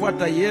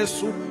kumfuata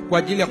Yesu, kwa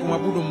ajili ya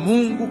kumwabudu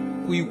Mungu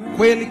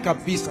kweli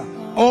kabisa.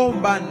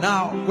 Omba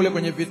nao kule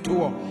kwenye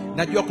vituo.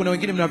 Najua kuna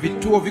wengine mna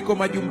vituo viko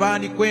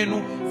majumbani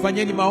kwenu,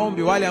 fanyeni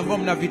maombi. Wale ambao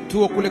mna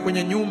vituo kule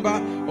kwenye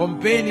nyumba,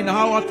 ombeni na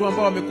hao watu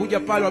ambao wamekuja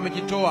pale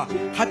wamejitoa.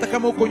 Hata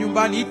kama uko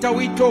nyumbani,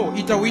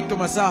 ita wito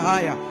masaa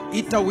haya,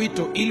 ita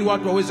wito ili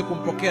watu waweze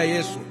kumpokea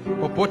Yesu.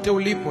 Popote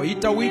ulipo,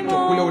 ita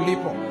wito kule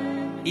ulipo,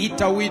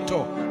 ita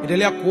wito.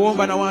 Endelea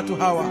kuomba na watu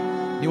hawa.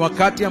 Ni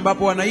wakati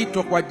ambapo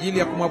wanaitwa kwa ajili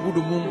ya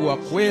kumwabudu Mungu wa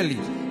kweli,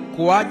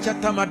 kuacha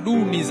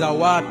tamaduni za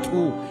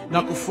watu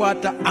na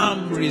kufuata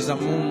amri za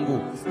Mungu.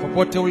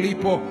 Popote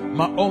ulipo,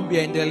 maombi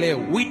yaendelee,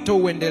 wito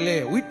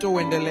uendelee, wito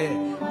uendelee.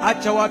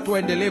 Acha watu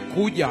waendelee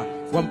kuja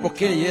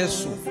wampokee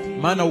Yesu,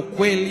 maana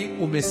ukweli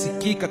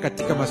umesikika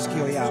katika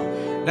masikio yao.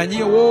 Na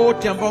nyie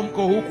wote ambao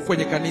mko huku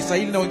kwenye kanisa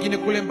hili na wengine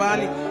kule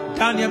mbali,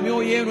 ndani ya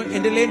mioyo yenu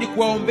endeleeni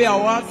kuwaombea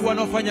watu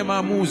wanaofanya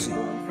maamuzi,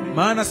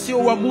 maana sio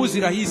uamuzi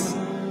rahisi.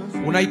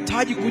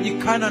 Unahitaji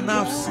kujikana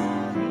nafsi.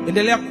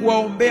 Endelea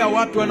kuwaombea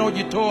watu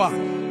wanaojitoa,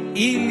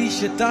 ili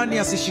shetani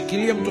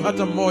asishikilie mtu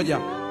hata mmoja.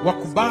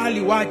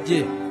 Wakubali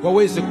waje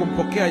waweze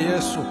kumpokea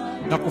Yesu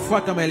na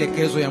kufuata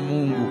maelekezo ya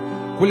Mungu.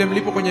 Kule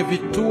mlipo kwenye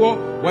vituo,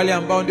 wale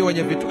ambao ndio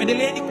wenye vituo,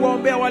 endeleeni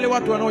kuwaombea wale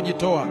watu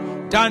wanaojitoa.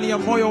 Ndani ya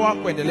moyo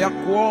wako endelea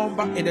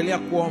kuomba, endelea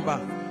kuomba.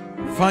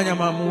 Fanya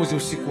maamuzi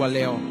usiku wa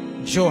leo.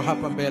 Njoo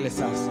hapa mbele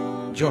sasa,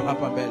 njoo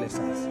hapa mbele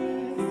sasa.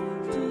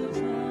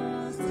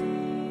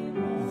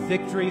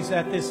 Victories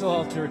at this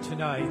altar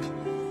tonight.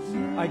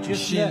 I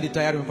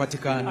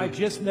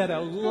just met a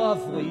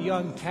lovely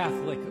young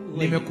Catholic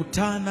lady.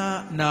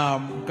 Nimekutana na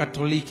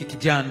Mkatoliki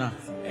kijana.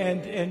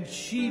 And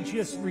she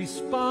just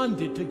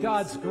responded to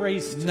God's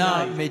grace tonight.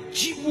 Na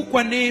mejibu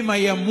kwa neema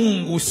ya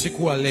Mungu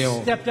usiku wa leo.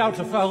 Stepped out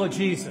to follow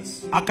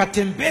Jesus.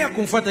 Akatembea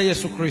kumfuata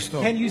Yesu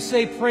Kristo. Can you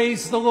say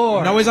praise the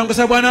Lord? Naweza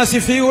kusema Bwana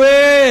asifiwe.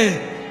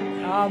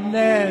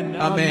 Amen.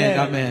 Amen.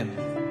 Amen.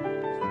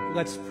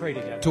 Let's pray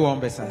together.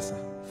 Tuombe sasa.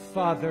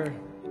 Father,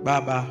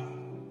 Baba,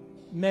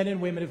 men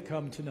and women have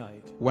come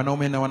tonight.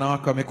 Wanaume na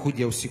wanawake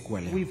wamekuja usiku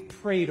wa leo. We've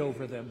prayed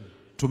over them.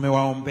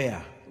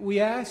 Tumewaombea. We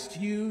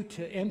asked you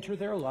to enter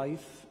their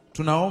life.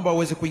 Tunaomba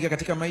uweze kuingia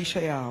katika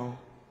maisha yao.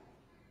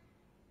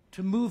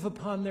 To move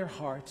upon their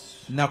hearts.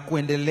 Na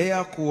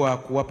kuendelea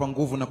kuwapa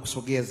nguvu na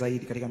kusogea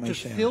zaidi katika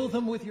maisha yao. To fill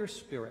them with your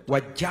spirit.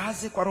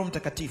 Wajaze kwa Roho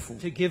Mtakatifu.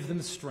 To give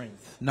them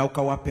strength. Na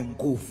ukawape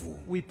nguvu.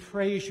 We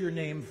praise your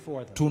name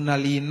for them.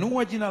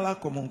 Tunaliinua jina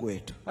lako Mungu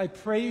wetu. I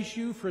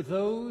praise you for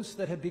those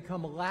that have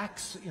become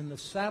lax in the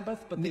Sabbath,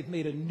 but they've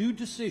made a new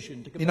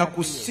decision to come back.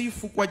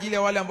 Ninakusifu kwa ajili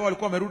ya wale ambao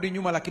walikuwa wamerudi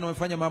nyuma lakini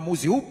wamefanya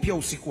maamuzi upya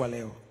usiku wa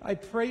leo. I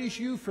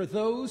praise you for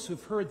those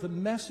who've heard the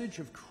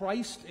message of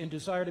Christ and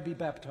desire to be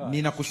baptized.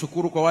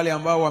 Ninakushukuru kwa wale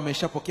ambao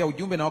wameshapokea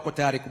ujumbe na wako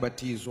tayari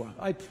kubatizwa.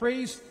 I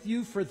praise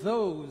you for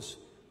those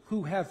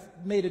who have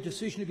made a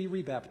decision to be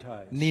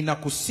rebaptized.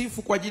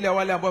 Ninakusifu kwa ajili ya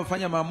wale ambao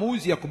wamefanya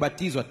maamuzi ya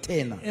kubatizwa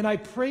tena. And I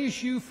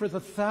praise you for the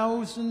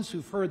thousands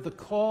who've heard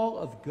the call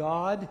of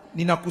God.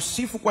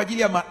 Ninakusifu kwa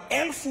ajili ya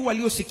maelfu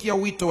waliosikia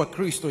wito wa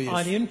Kristo Yesu.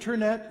 On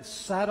internet,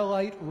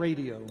 satellite,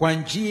 radio. Kwa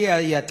njia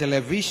ya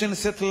television,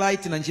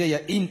 satellite na njia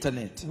ya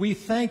internet. We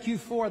thank you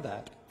for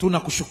that.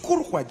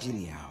 Tunakushukuru kwa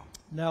ajili yao.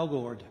 Now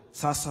Lord,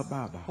 sasa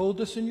Baba, hold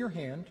us in your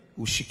hand.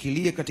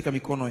 Ushikilie katika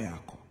mikono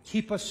yako.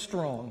 Keep us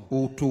strong.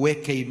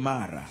 Utuweke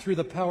imara. Through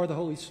the power of the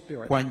Holy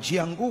Spirit. Kwa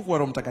njia nguvu ya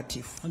Roho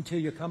Mtakatifu.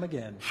 Until you come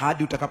again.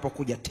 Hadi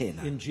utakapokuja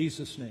tena. In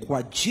Jesus' name.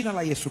 Kwa jina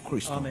la Yesu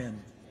Kristo. Amen.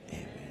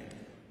 Amen.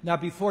 Now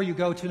before you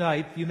go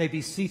tonight, you may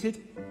be seated.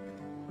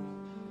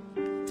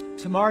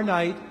 Tomorrow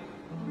night,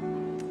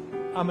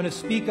 I'm going to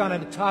speak on a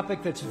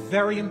topic that's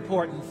very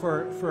important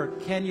for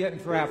Kenya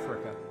and for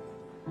Africa.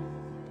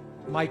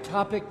 My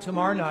topic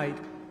tomorrow night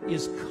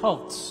is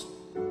cults.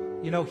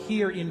 You know,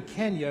 here in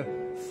Kenya,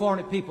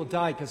 400 people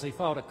died because they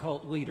followed a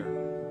cult leader.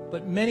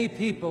 But many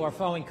people are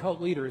following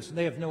cult leaders and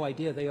they have no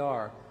idea they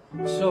are.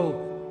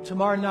 So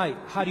tomorrow night,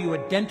 how do you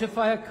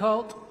identify a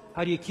cult?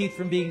 How do you keep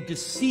from being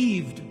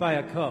deceived by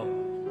a cult?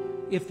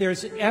 If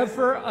there's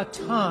ever a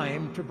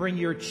time to bring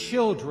your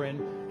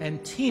children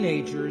and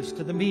teenagers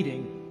to the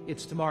meeting,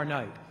 it's tomorrow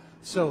night.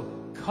 So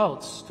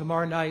cults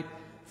tomorrow night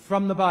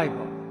from the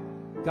Bible.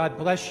 God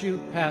bless you,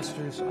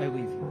 pastors. I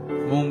leave you.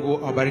 Mungu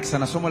awabariki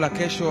sana. Somo la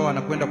kesho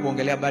anakwenda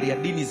kuongelea habari ya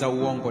dini za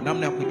uongo,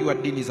 namna ya kujua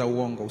dini za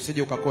uongo.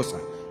 Usije ukakosa,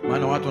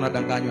 maana watu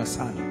wanadanganywa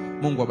sana.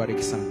 Mungu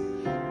awabariki sana.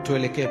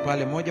 Tuelekee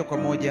pale moja kwa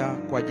moja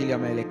kwa ajili ya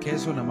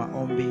maelekezo na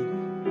maombi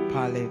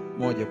pale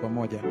moja kwa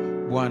moja.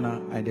 Bwana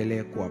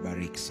aendelee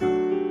kuwabariki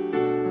sana.